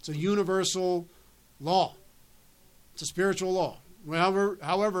 It's a universal law. It's a spiritual law.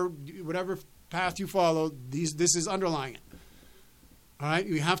 However, whatever path you follow, this is underlying it. All right?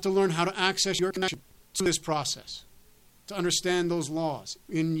 You have to learn how to access your connection to this process, to understand those laws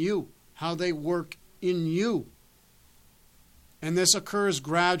in you, how they work in you. And this occurs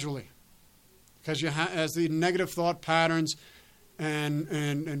gradually because as the negative thought patterns and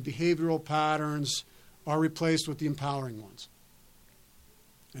behavioral patterns are replaced with the empowering ones.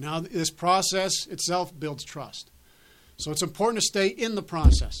 And now this process itself builds trust. So it's important to stay in the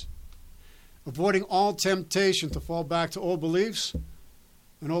process, avoiding all temptation to fall back to old beliefs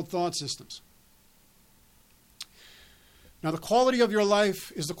and old thought systems. Now, the quality of your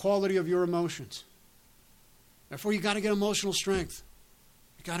life is the quality of your emotions. Therefore, you got to get emotional strength.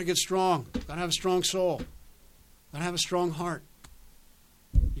 You got to get strong. You got to have a strong soul. You got to have a strong heart.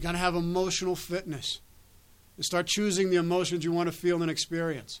 You got to have emotional fitness. And start choosing the emotions you want to feel and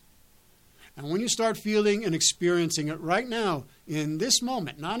experience. And when you start feeling and experiencing it right now, in this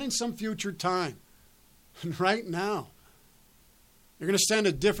moment, not in some future time, right now, you're going to send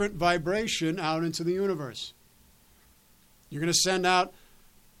a different vibration out into the universe. You're going to send out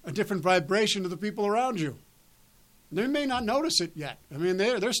a different vibration to the people around you. They may not notice it yet. I mean,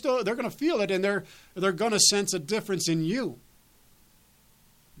 they're going to feel it, and they're going to sense a difference in you.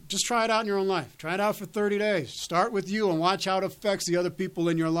 Just try it out in your own life. Try it out for 30 days. Start with you and watch how it affects the other people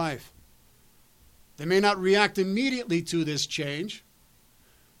in your life. They may not react immediately to this change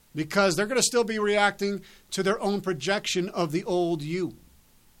because they're going to still be reacting to their own projection of the old you.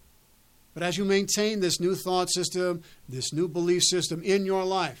 But as you maintain this new thought system, this new belief system in your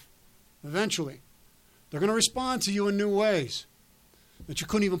life, eventually, they're going to respond to you in new ways that you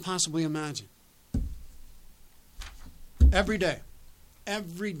couldn't even possibly imagine. Every day,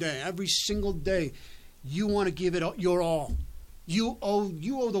 every single day, you want to give it your all. You owe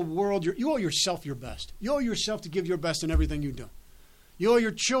the world, you owe yourself your best. You owe yourself to give your best in everything you do. You owe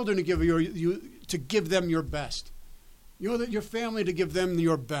your children to give them your best. You owe your family to give them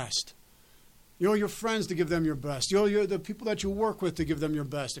your best. You owe your friends to give them your best. You owe the people that you work with to give them your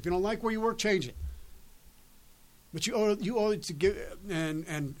best. If you don't like where you work, change it. But you owe it to give,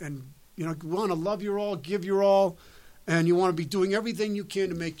 and you want to love your all, give your all, and you want to be doing everything you can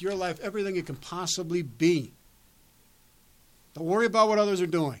to make your life everything it can possibly be. Don't worry about what others are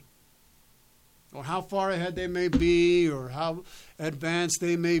doing, or how far ahead they may be, or how advanced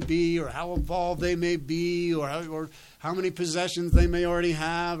they may be, or how evolved they may be, or how many possessions they may already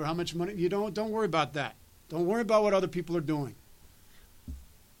have, or how much money. Don't worry about that. Don't worry about what other people are doing.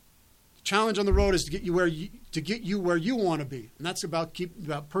 The challenge on the road is to get you where you want to be, and that's about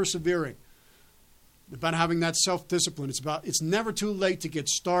persevering, about having that self-discipline. It's never too late to get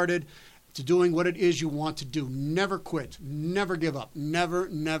started to doing what it is you want to do. Never quit. Never give up. Never,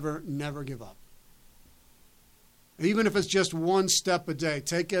 never, never give up. Even if it's just one step a day,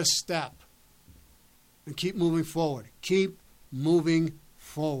 take a step and keep moving forward. Keep moving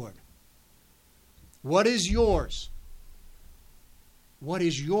forward. What is yours? What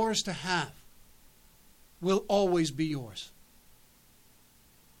is yours to have will always be yours.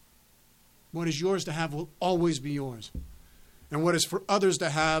 What is yours to have will always be yours. And what is for others to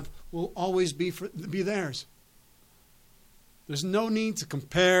have will always be theirs. There's no need to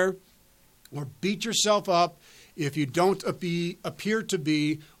compare or beat yourself up if you don't appear to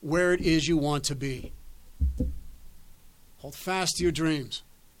be where it is you want to be. Hold fast to your dreams.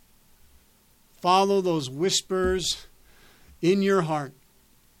 Follow those whispers in your heart.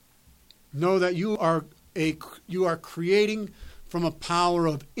 Know that you are creating from a power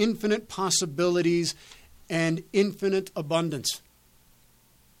of infinite possibilities and infinite abundance.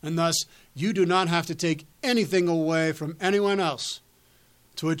 And thus, you do not have to take anything away from anyone else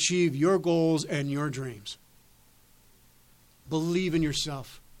to achieve your goals and your dreams. Believe in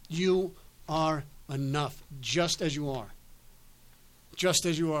yourself. You are enough, just as you are. Just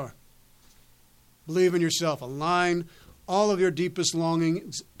as you are. Believe in yourself. Align all of your deepest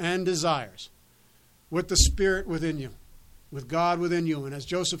longings and desires with the Spirit within you, with God within you. And as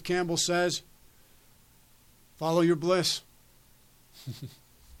Joseph Campbell says, follow your bliss,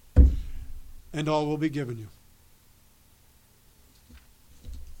 and all will be given you.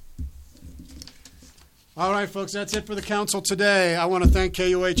 All right, folks, that's it for the council today. I want to thank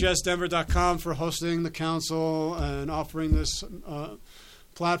KUHSdenver.com for hosting the council and offering this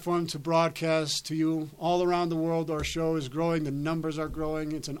platform to broadcast to you all around the world. Our show is growing. The numbers are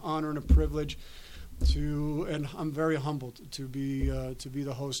growing. It's an honor and a privilege and I'm very humbled to be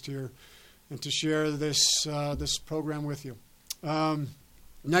the host here and to share this program with you.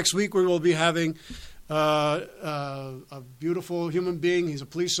 Next week we will be having a beautiful human being. He's a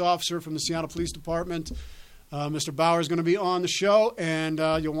police officer from the Seattle Police Department. Mr. Bauer is going to be on the show, and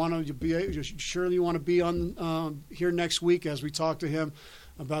you surely want to be on here next week as we talk to him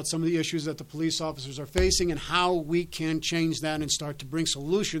about some of the issues that the police officers are facing and how we can change that and start to bring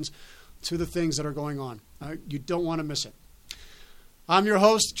solutions to the things that are going on. You don't want to miss it. I'm your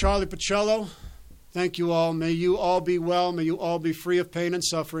host, Charlie Pacello. Thank you all. May you all be well. May you all be free of pain and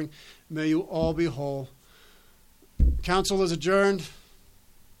suffering. May you all be whole. Council is adjourned.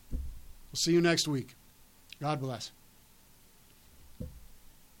 We'll see you next week. God bless.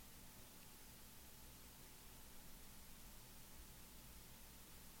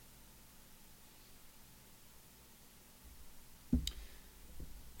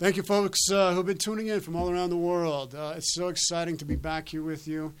 Thank you, folks who've been tuning in from all around the world. It's so exciting to be back here with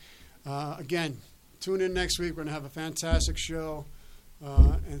you. Again, tune in next week. We're going to have a fantastic show.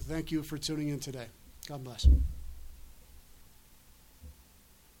 And thank you for tuning in today. God bless.